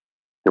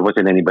there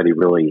wasn't anybody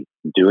really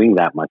doing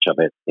that much of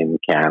it in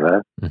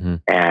Canada. Mm-hmm.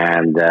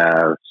 And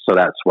so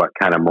that's what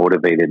kind of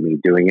motivated me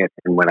doing it.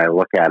 And when I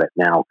look at it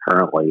now,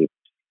 currently,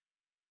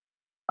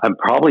 I'm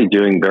probably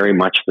doing very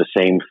much the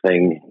same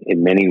thing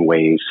in many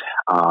ways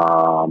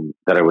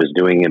that I was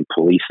doing in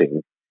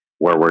policing,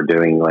 where we're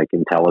doing like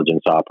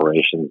intelligence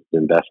operations,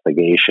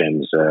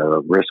 investigations,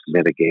 risk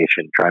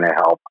mitigation, trying to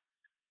help,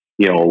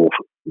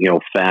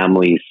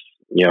 families,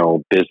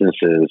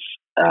 businesses,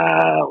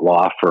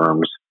 law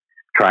firms,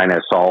 trying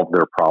to solve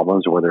their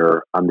problems where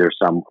they're under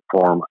some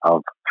form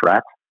of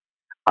threat.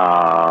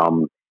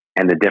 And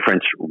the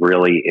difference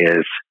really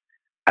is,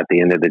 at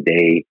the end of the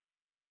day,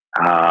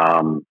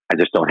 I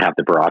just don't have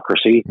the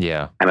bureaucracy,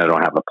 Yeah. and I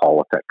don't have the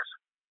politics.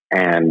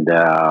 And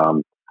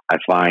I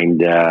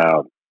find,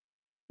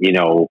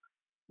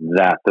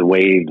 that the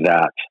way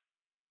that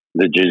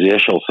the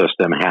judicial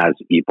system has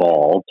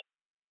evolved,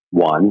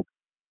 one,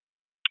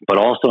 but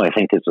also I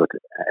think as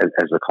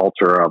the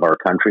culture of our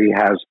country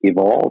has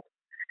evolved.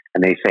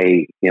 And they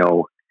say,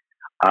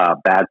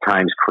 bad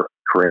times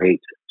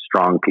create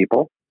strong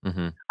people.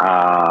 Mm-hmm.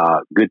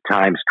 Good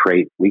times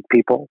create weak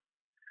people.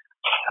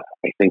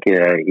 I think,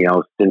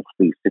 since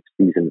the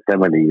 60s and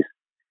 70s,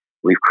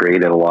 we've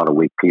created a lot of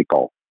weak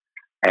people,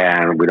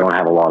 and we don't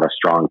have a lot of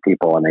strong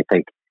people. And I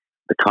think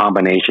the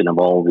combination of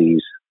all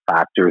these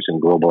factors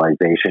and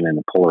globalization and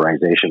the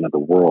polarization of the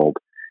world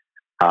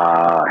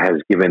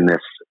has given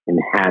this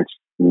enhanced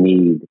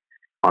need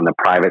on the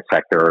private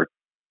sector.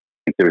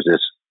 I think there's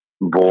this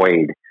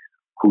void: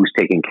 who's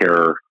taking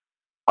care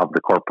of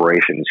the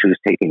corporations, who's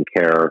taking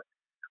care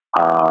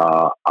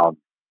of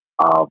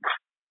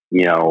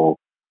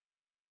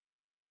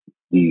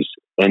these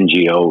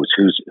NGOs,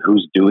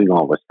 who's doing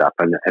all this stuff,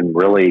 and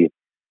really,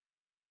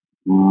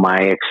 my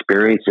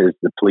experience is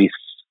the police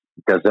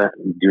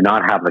do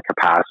not have the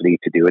capacity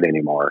to do it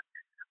anymore.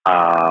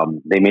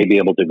 They may be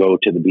able to go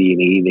to the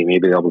B&E, they may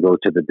be able to go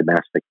to the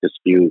domestic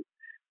dispute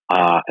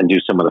and do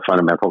some of the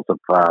fundamentals of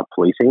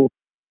policing.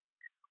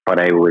 But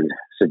I would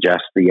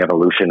suggest the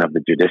evolution of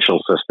the judicial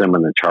system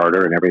and the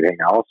charter and everything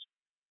else.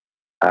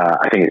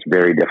 I think it's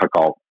very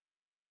difficult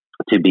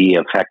to be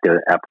effective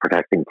at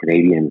protecting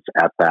Canadians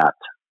at that,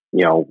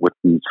 with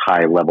these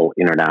high level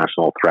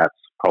international threats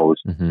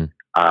posed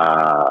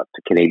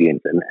to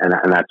Canadians. And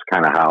that's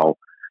kind of how,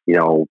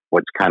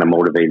 what's kind of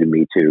motivated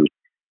me to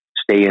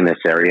stay in this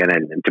area.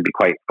 And to be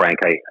quite frank,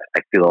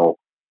 I feel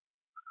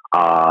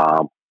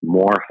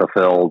more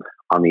fulfilled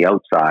on the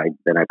outside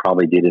than I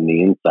probably did in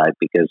the inside,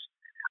 because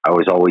I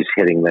was always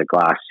hitting the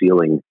glass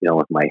ceiling,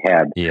 with my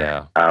head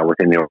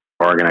within the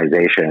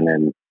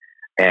organization.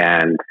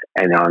 And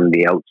on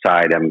the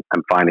outside, I'm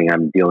finding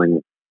I'm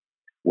dealing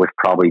with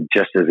probably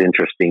just as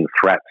interesting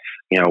threats,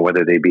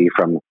 whether they be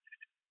from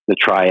the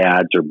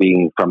triads or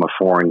being from a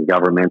foreign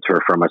government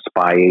or from a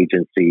spy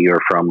agency or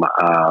from,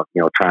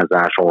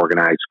 transnational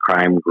organized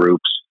crime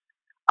groups.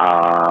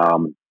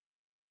 I'm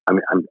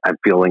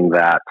feeling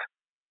that,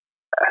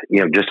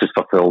 just as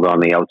fulfilled on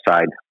the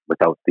outside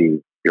without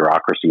the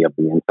bureaucracy of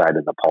the inside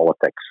and the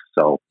politics.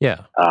 So,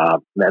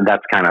 and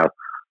that's kind of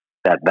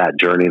that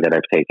journey that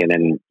I've taken,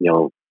 and,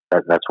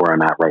 that's where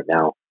I'm at right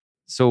now.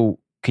 So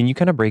can you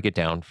kind of break it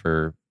down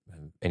for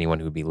anyone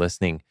who would be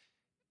listening?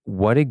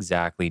 What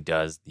exactly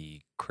does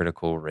the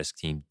critical risk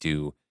team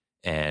do?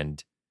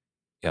 And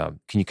can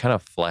you kind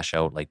of flesh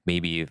out, like,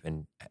 maybe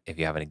even if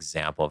you have an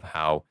example of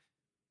how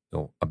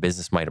a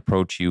business might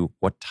approach you,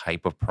 what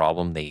type of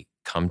problem they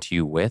come to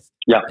you with,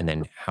 and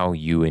then how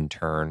you in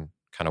turn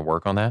kind of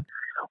work on that?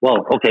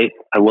 Well, okay,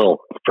 I will.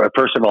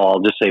 First of all,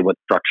 I'll just say what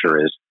structure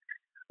is.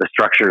 The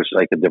structure is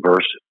like a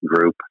diverse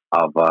group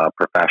of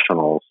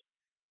professionals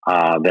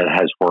that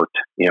has worked,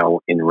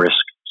 in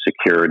risk,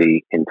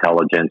 security,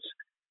 intelligence,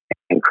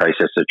 and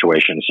crisis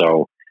situations.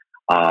 So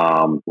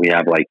we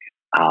have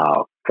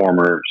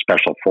former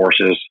special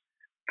forces,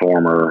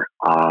 former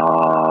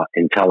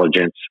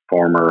intelligence,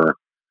 former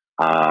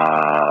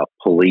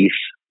police.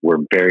 We're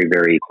very,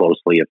 very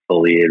closely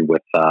affiliated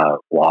with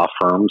law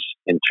firms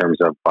in terms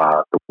of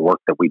the work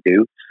that we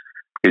do,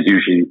 because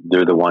usually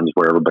they're the ones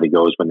where everybody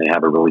goes when they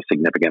have a really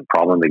significant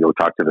problem. They go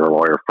talk to their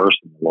lawyer first,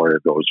 and the lawyer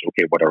goes,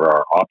 okay, what are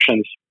our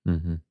options?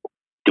 Mm-hmm.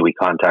 Do we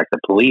contact the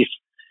police?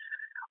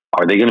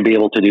 Are they going to be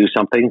able to do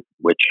something?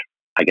 Which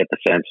I get the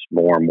sense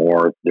more and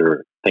more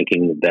they're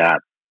thinking that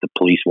the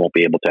police won't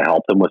be able to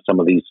help them with some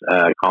of these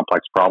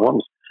complex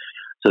problems.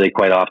 So they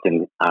quite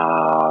often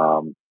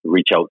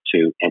reach out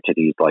to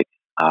entities like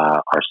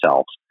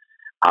ourselves.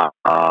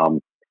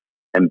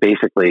 And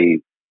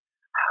basically,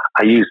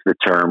 I use the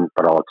term,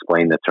 but I'll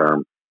explain the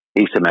term,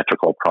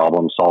 asymmetrical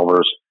problem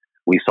solvers.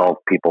 We solve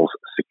people's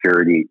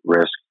security,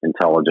 risk,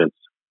 intelligence,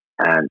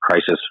 and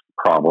crisis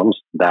problems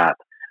that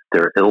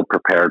they're ill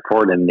prepared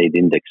for and they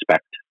didn't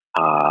expect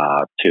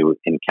to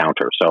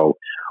encounter. So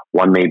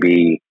one may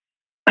be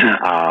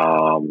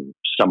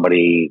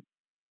somebody,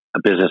 a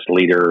business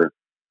leader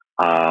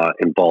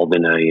involved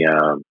in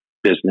a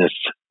business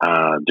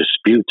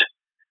dispute,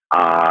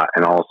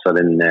 and all of a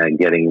sudden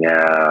getting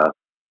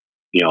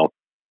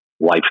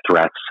life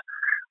threats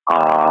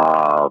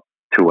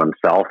to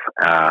himself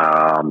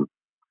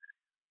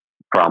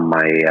from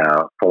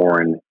a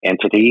foreign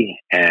entity,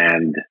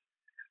 and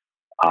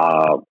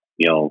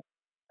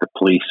the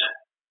police.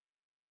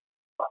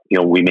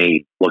 We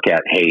may look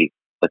at, hey,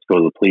 let's go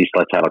to the police.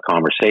 Let's have a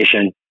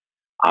conversation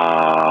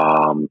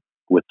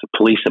with the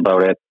police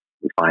about it.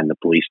 We find the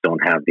police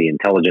don't have the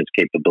intelligence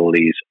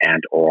capabilities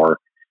and or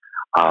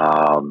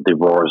the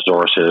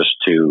resources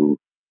to,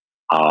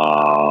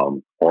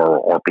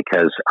 or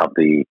because of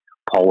the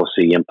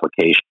policy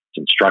implications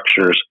and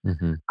structures,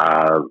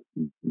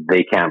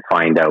 they can't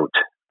find out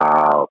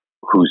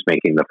who's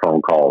making the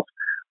phone calls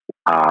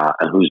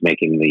and who's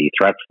making the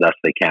threats. Thus,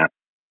 they can't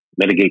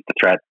mitigate the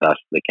threat. Thus,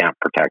 they can't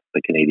protect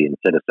the Canadian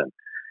citizen.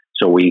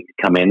 So we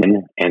come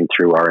in and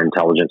through our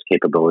intelligence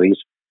capabilities,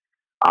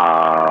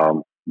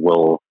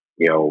 we'll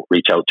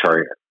reach out to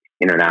our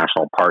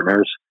international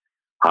partners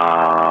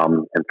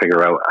and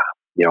figure out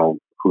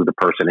who the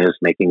person is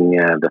making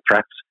the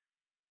threats,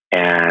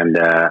 and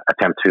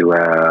attempt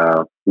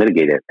to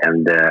mitigate it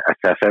and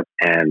assess it.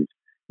 And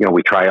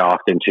we try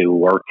often to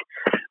work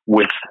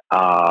with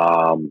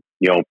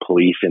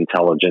police,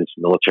 intelligence,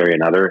 military,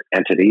 and other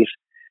entities,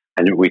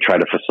 and we try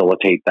to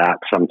facilitate that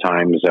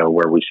sometimes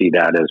where we see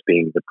that as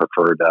being the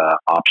preferred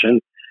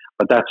option.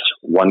 But that's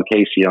one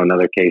case.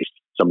 Another case,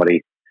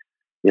 somebody,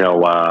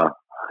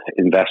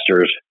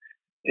 investors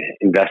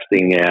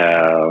investing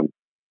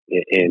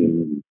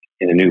in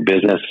a new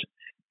business,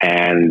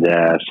 and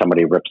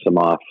somebody rips them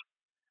off,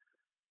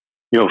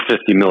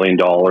 $50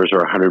 million or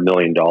 $100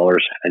 million,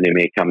 and they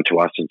may come to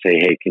us and say,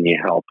 hey, can you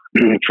help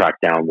track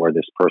down where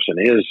this person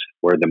is,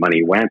 where the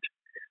money went?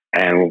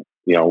 And,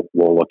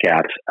 we'll look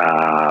at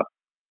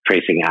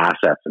tracing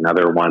assets.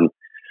 Another one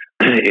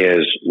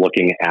is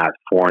looking at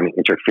foreign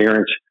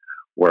interference,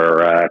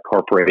 where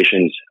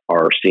corporations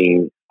are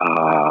seeing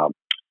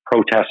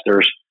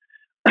protesters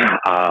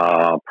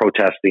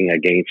protesting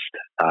against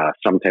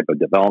some type of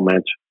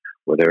development,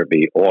 whether it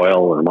be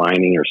oil or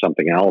mining or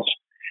something else,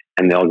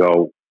 and they'll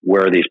go,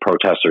 where are these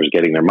protesters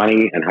getting their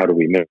money, and how do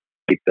we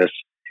mitigate this?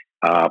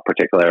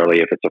 Particularly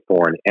if it's a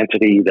foreign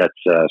entity that's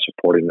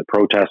supporting the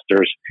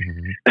protesters.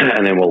 Mm-hmm.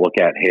 And then we'll look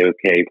at, hey,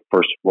 okay,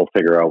 first we'll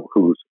figure out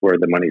where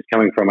the money's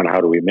coming from and how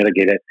do we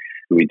mitigate it?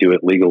 Do we do it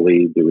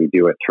legally? Do we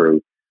do it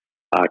through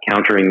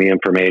countering the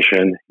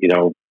information? These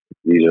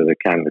are the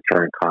kind of the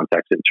current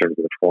context in terms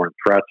of the foreign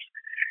threats.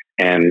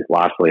 And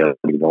lastly,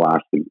 the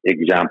last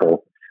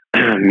example,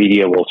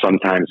 media will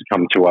sometimes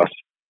come to us,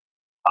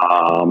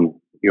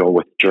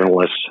 with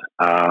journalists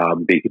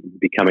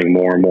becoming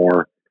more and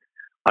more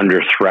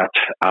under threat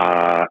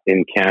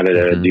in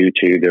Canada Mm-hmm. due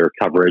to their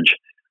coverage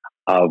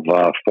of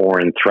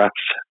foreign threats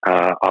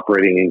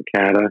operating in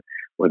Canada,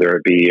 whether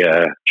it be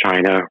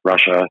China,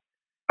 Russia,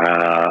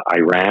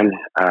 Iran.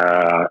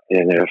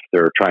 And if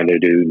they're trying to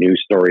do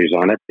news stories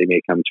on it, they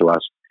may come to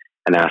us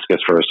and ask us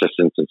for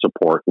assistance and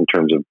support in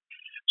terms of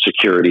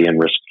security and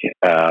risk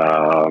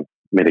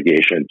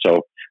mitigation.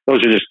 So those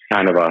are just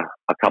kind of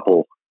a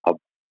couple of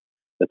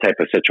the type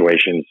of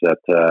situations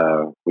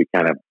that we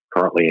kind of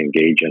currently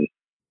engage in.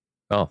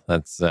 Well,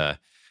 that's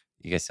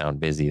you guys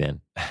sound busy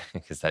then,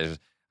 because I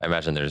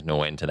imagine there's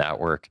no end to that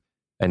work.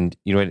 And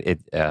it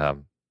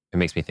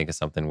makes me think of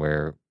something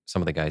where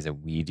some of the guys that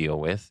we deal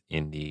with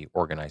in the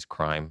organized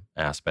crime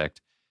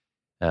aspect,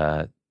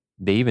 they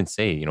even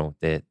say,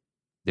 that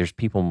there's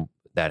people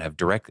that have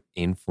direct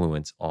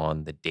influence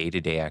on the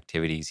day-to-day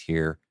activities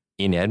here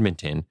in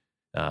Edmonton.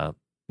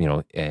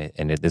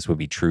 This would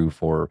be true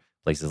for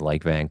places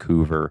like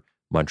Vancouver,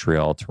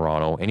 Montreal,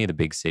 Toronto, any of the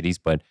big cities,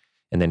 and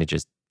then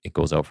it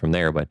goes out from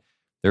there. But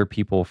there are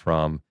people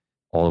from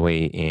all the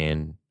way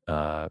in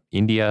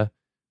India,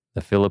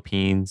 the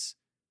Philippines,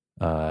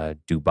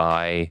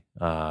 Dubai.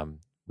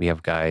 We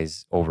have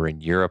guys over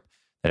in Europe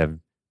that have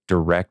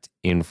direct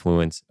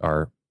influence,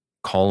 are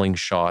calling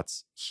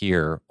shots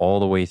here all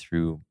the way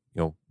through,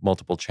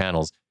 multiple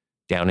channels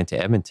down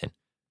into Edmonton.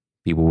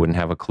 People wouldn't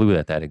have a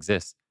clue that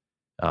exists.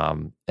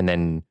 And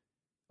then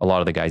a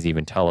lot of the guys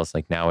even tell us,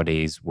 like,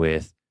 nowadays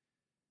with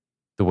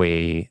the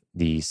way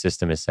the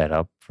system is set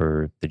up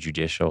for the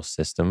judicial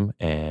system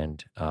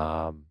and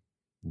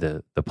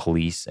the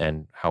police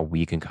and how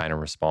we can kind of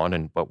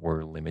respond, but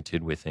we're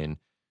limited within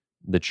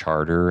the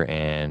charter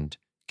and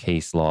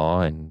case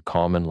law and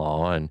common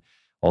law and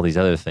all these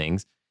other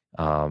things.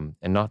 And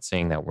not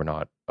saying that we're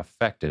not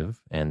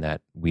effective and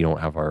that we don't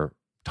have our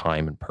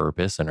time and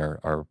purpose and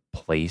our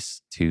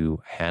place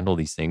to handle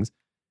these things,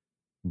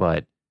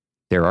 but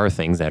there are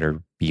things that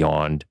are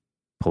beyond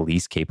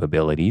police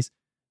capabilities.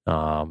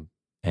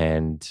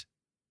 And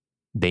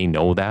they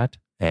know that.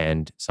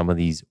 And some of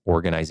these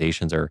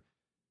organizations are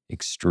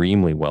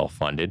extremely well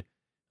funded.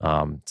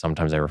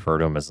 Sometimes I refer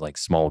to them as like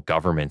small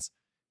governments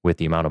with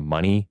the amount of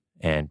money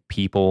and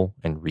people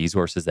and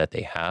resources that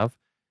they have.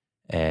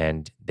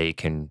 And they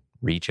can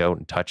reach out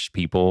and touch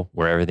people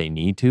wherever they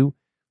need to.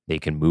 They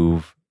can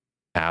move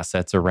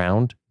assets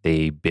around.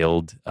 They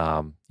build,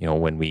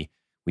 when we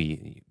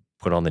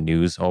put on the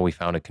news, we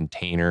found a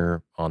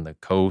container on the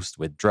coast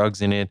with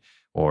drugs in it,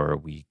 or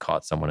we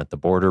caught someone at the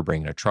border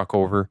bringing a truck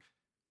over.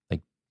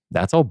 Like,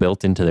 that's all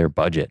built into their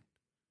budget.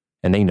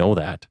 And they know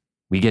that.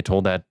 We get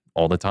told that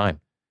all the time.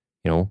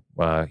 You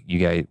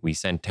guys, we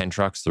send 10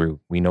 trucks through.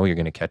 We know you're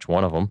going to catch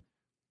one of them,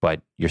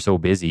 but you're so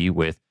busy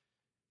with,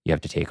 you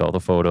have to take all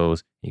the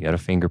photos, you got a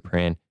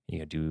fingerprint, you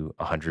got to do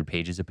 100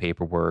 pages of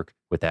paperwork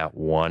with that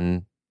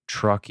one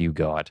truck you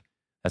got.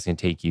 That's going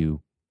to take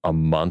you a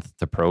month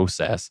to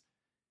process.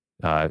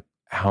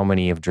 How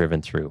many have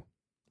driven through?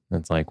 And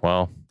it's like,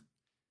 well,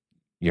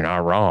 you're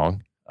not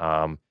wrong.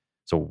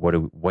 So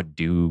what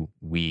do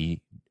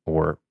we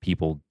or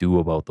people do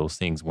about those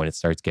things when it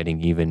starts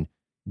getting even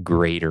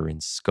greater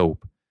in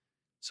scope?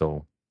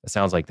 So it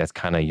sounds like that's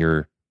kind of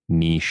your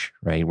niche,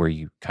 right? Where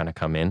you kind of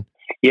come in.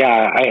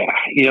 Yeah,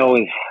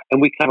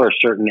 and we cover a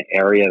certain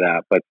area of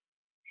that, but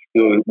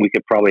we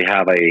could probably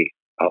have a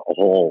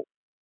whole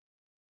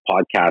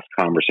podcast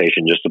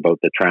conversation just about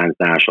the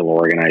transnational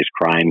organized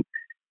crime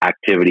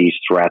activities,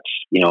 threats,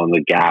 and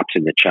the gaps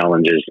and the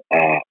challenges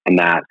and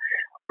that.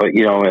 But,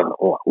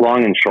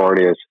 long and short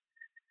is,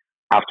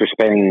 after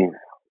spending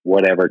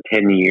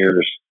 10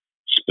 years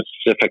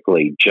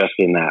specifically just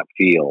in that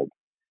field,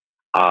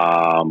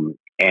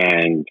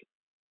 and,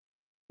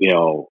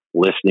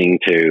 listening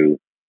to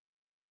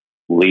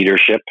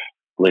leadership,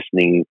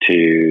 listening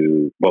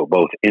to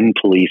both in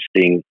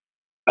policing,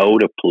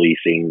 out of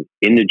policing,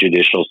 in the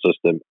judicial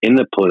system, in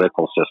the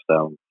political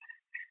system,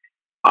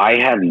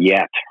 I have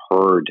yet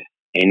heard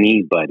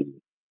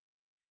anybody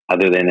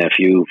other than a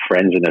few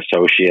friends and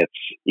associates,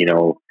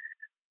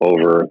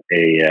 over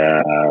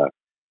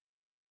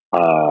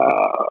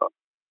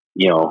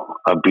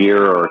a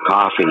beer or a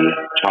coffee,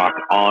 talk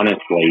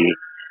honestly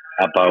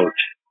about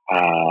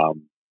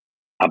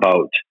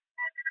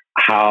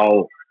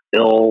how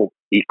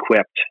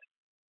ill-equipped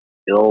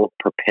ill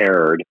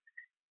prepared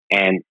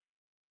and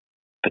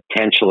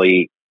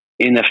potentially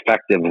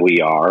ineffective we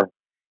are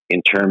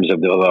in terms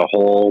of the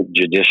whole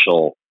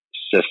judicial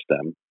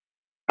system,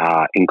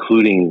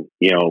 including,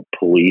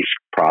 police,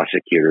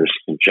 prosecutors,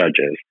 and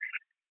judges.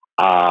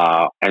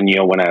 And,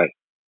 when I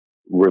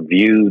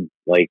reviewed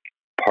like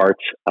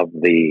parts of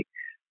the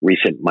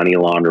recent money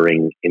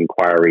laundering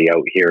inquiry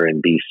out here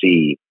in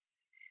BC,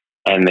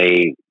 and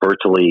they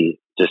virtually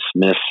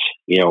dismiss,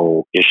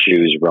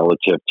 issues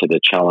relative to the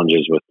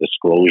challenges with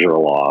disclosure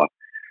law.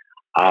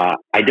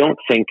 I don't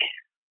think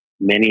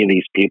many of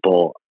these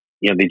people,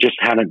 they just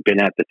haven't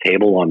been at the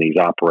table on these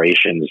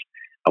operations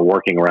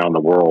working around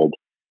the world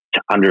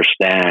to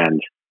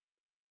understand,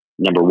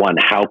 number one,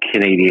 how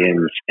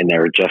Canadians and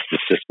their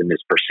justice system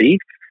is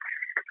perceived,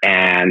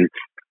 and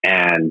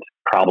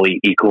probably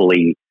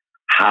equally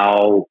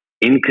how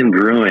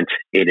incongruent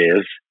it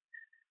is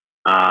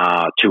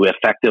to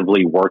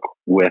effectively work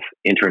with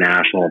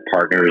international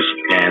partners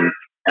and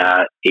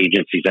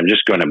agencies. I'm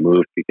just going to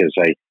move because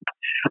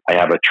I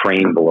have a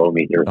train below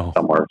me here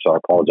somewhere, so I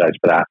apologize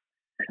for that.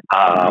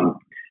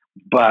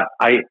 But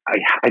I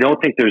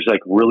don't think there's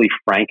like really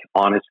frank,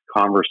 honest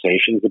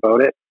conversations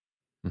about it.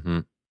 Mm-hmm.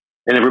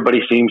 And everybody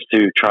seems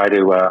to try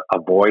to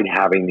avoid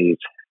having these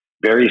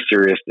very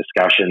serious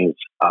discussions,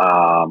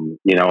 and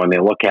they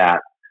look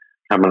at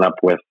coming up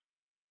with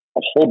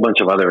a whole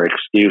bunch of other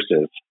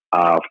excuses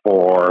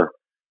for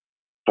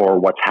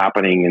what's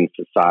happening in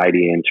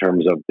society in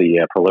terms of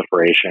the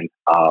proliferation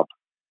of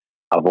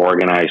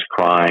organized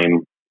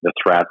crime, the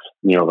threats,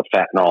 the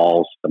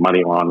fentanyls, the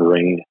money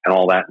laundering, and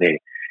all that. They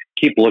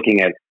keep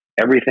looking at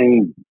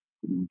everything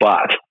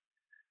but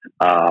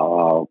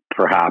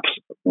perhaps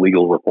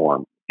legal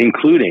reform,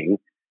 including,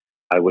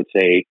 I would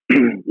say,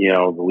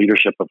 the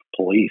leadership of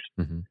police.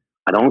 Mm-hmm.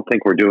 I don't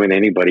think we're doing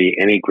anybody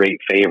any great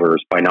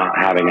favors by not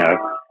having a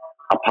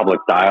public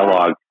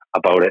dialogue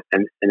about it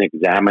and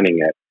examining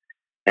it.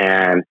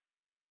 And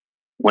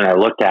when I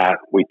looked at,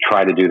 we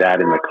tried to do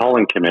that in the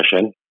Cullen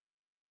Commission,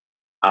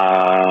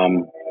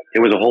 it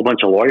was a whole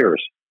bunch of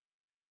lawyers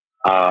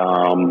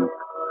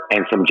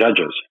and some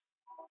judges,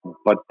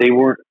 but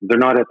they're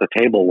not at the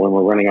table when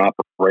we're running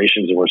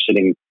operations and we're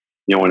sitting,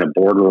 in a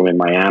boardroom in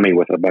Miami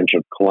with a bunch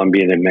of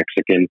Colombian and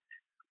Mexican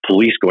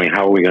police going,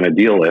 how are we going to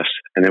deal this?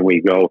 And then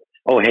we go,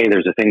 oh, hey,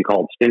 there's a thing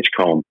called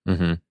Stinchcomb.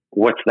 Mm-hmm.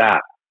 What's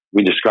that?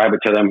 We describe it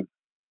to them,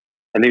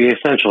 and they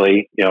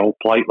essentially,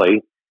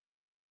 politely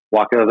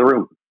walk out of the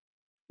room.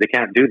 They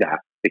can't do that.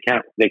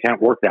 They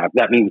can't work that.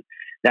 That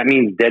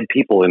means dead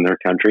people in their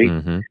country.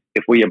 Mm-hmm.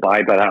 If we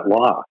abide by that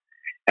law.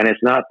 And it's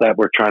not that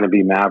we're trying to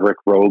be maverick,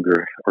 rogue,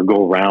 or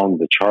go around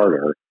the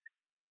charter,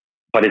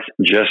 but it's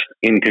just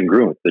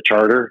incongruent. The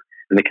charter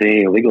and the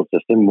Canadian legal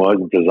system was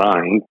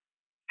designed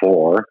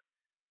for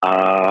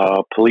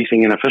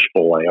policing in a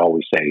fishbowl, I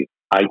always say,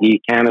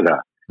 i.e.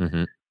 Canada.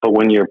 Mm-hmm. But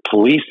when you're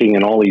policing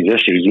in all these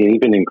issues,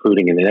 even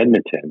including in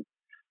Edmonton,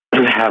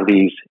 have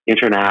these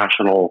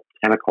international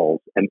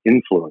tentacles and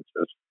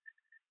influences,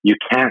 you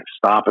can't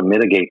stop and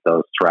mitigate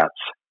those threats,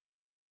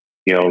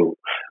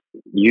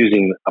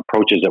 using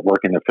approaches that work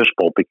in the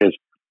fishbowl, because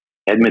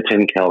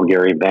Edmonton,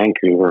 Calgary,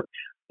 Vancouver,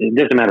 it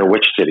doesn't matter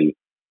which city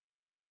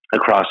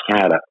across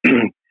Canada,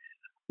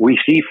 we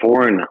see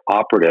foreign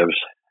operatives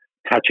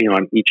touching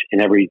on each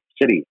and every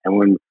city. And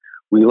when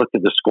we looked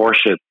at the score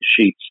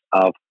sheets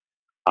of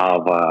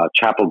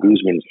Chapo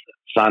Guzman's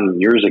son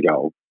years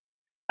ago,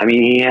 I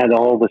mean, he had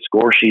all the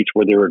score sheets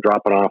where they were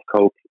dropping off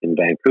coke in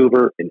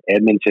Vancouver, in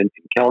Edmonton,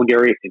 in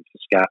Calgary,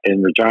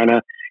 in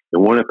Regina,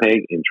 in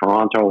Winnipeg, in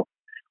Toronto.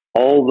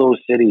 All those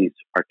cities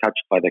are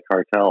touched by the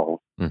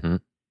cartel. Mm-hmm.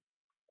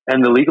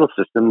 And the legal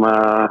system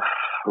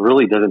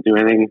really doesn't do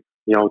anything,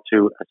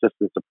 to assist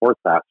and support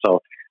that.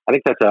 So I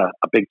think that's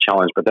a big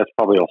challenge, but that's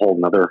probably a whole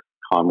nother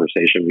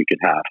conversation we could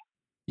have.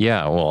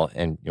 Yeah, well,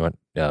 and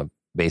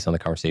based on the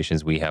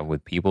conversations we have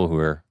with people who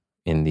are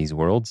in these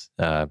worlds,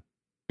 you're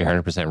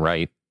 100%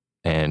 right.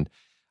 And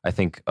I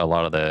think a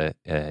lot of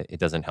it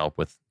doesn't help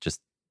with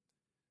just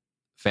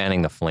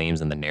fanning the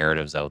flames and the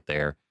narratives out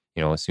there.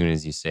 As soon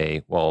as you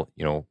say, well,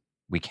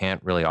 we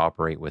can't really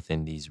operate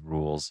within these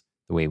rules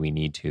the way we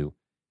need to,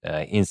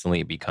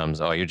 instantly it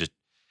becomes, oh, you're just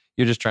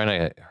trying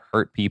to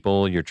hurt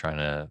people. You're trying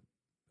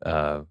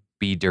to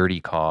be dirty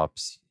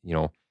cops. We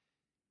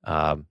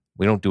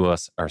don't do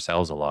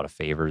ourselves a lot of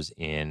favors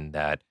in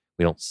that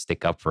we don't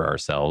stick up for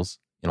ourselves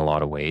in a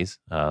lot of ways.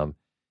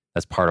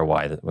 That's part of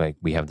why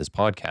we have this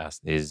podcast,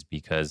 is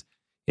because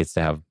it's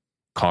to have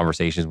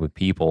conversations with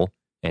people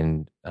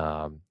and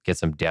get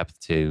some depth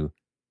to,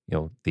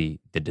 the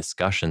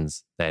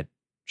discussions that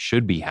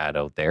should be had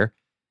out there.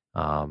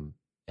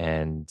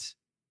 And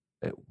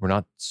we're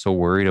not so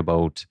worried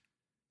about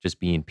just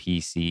being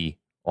PC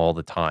all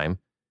the time.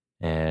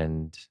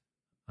 And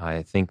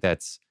I think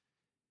that's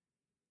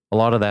a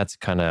lot of that's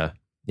kind of,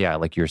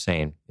 like you're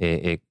saying,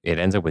 it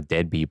ends up with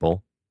dead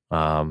people.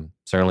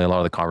 Certainly a lot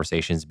of the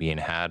conversations being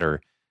had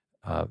are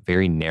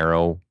very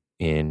narrow-minded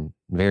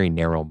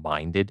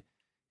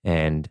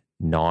and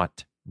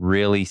not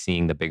really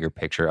seeing the bigger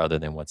picture other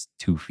than what's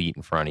 2 feet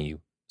in front of you.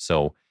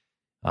 So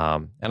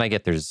And I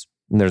get there's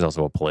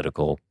also a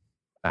political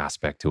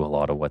aspect to a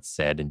lot of what's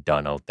said and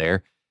done out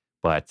there.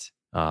 But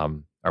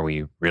are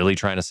we really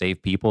trying to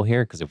save people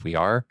here? Because if we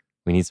are,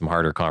 we need some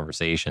harder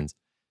conversations.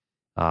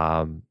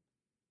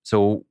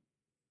 So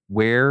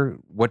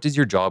what does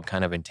your job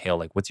kind of entail?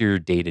 Like, what's your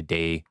day to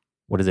day?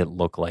 What does it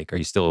look like? Are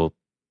you still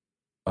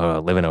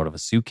living out of a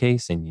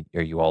suitcase, and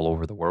are you all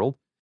over the world?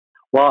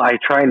 Well, I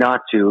try not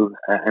to.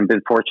 I've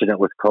been fortunate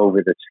with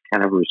COVID. It's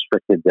kind of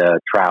restricted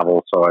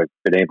travel, so I've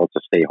been able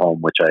to stay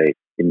home, which I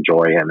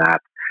enjoy in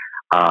that.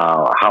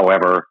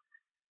 However,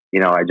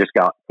 I just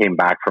came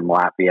back from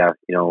Latvia,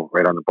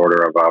 right on the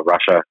border of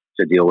Russia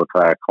to deal with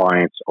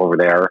clients over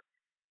there.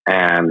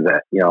 And,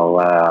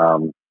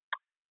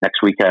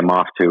 next week I'm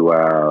off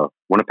to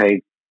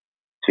Winnipeg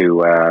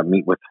to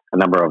meet with a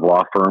number of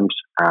law firms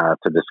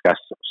to discuss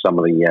some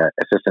of the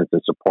assistance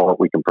and support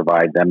we can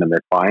provide them and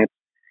their clients.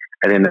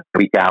 And then the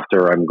week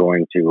after, I'm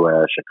going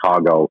to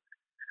Chicago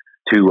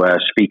to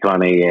speak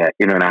on a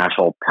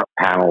international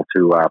panel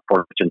to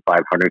Fortune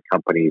 500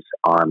 companies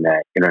on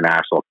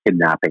international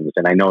kidnappings.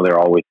 And I know they're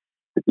always,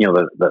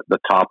 the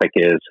topic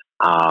is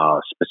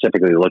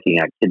specifically looking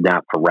at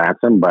kidnap for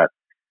ransom, but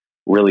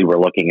really we're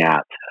looking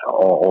at,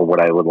 or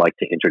what I would like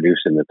to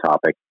introduce in the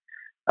topic,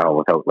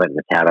 without letting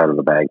the cat out of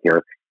the bag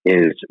here,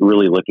 is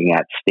really looking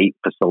at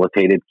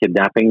state-facilitated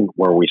kidnapping,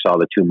 where we saw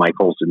the two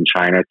Michaels in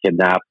China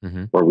kidnapped,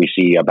 where we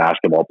see a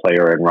basketball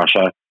player in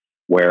Russia,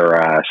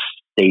 where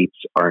states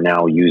are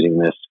now using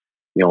this,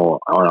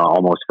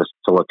 almost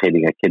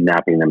facilitating a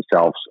kidnapping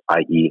themselves,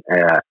 i.e.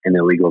 An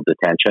illegal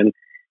detention.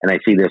 And I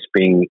see this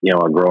being,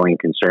 a growing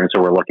concern.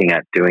 So we're looking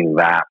at doing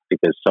that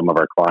because some of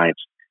our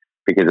clients,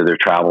 because of their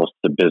travels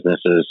to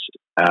businesses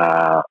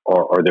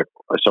or their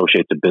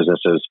associates of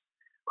businesses,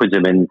 puts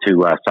them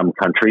into some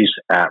countries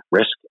at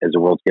risk as the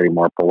world's getting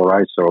more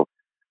polarized. So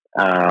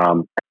I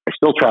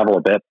still travel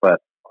a bit,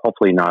 but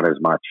hopefully not as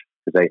much,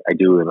 because I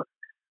do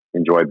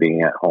enjoy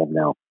being at home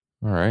now.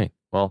 All right.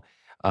 Well,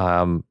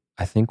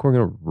 I think we're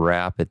going to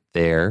wrap it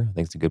there. I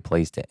think it's a good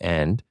place to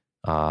end.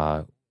 We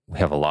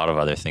have a lot of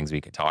other things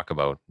we could talk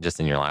about just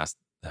in your last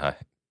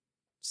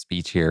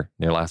speech here,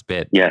 in your last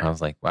bit. Yeah. I was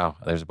like, wow,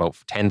 there's about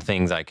 10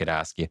 things I could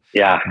ask you.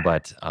 Yeah.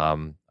 But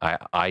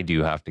I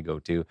do have to go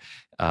too.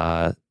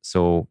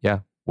 So yeah,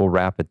 we'll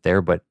wrap it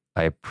there, but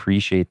I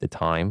appreciate the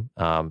time.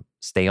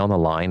 Stay on the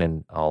line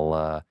and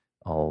I'll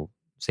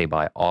say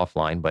bye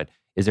offline, but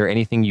is there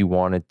anything you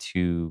wanted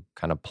to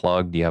kind of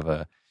plug? Do you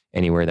have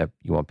anywhere that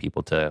you want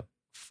people to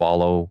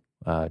follow,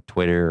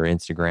 Twitter or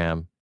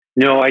Instagram?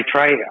 No, I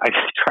try.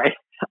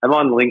 I'm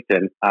on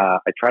LinkedIn. I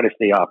try to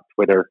stay off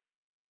Twitter.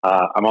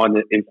 I'm on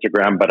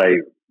Instagram, but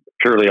I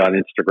purely on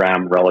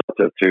Instagram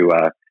relative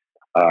to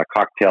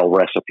cocktail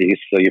recipes.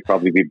 So you'd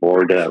probably be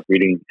bored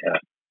reading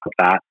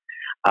that.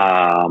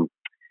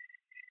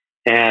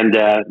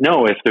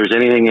 No, if there's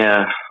anything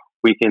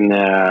we can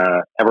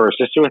ever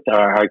assist with,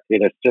 or I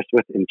could assist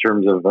with in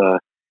terms of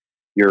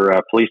your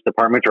police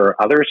department or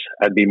others,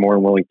 I'd be more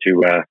than willing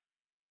to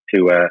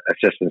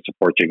assist and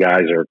support you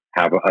guys, or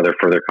have other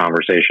further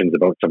conversations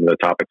about some of the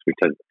topics we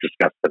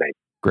discussed today.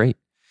 Great.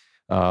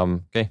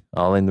 Okay,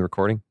 I'll end the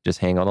recording. Just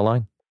hang on the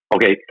line.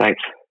 Okay,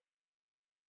 thanks.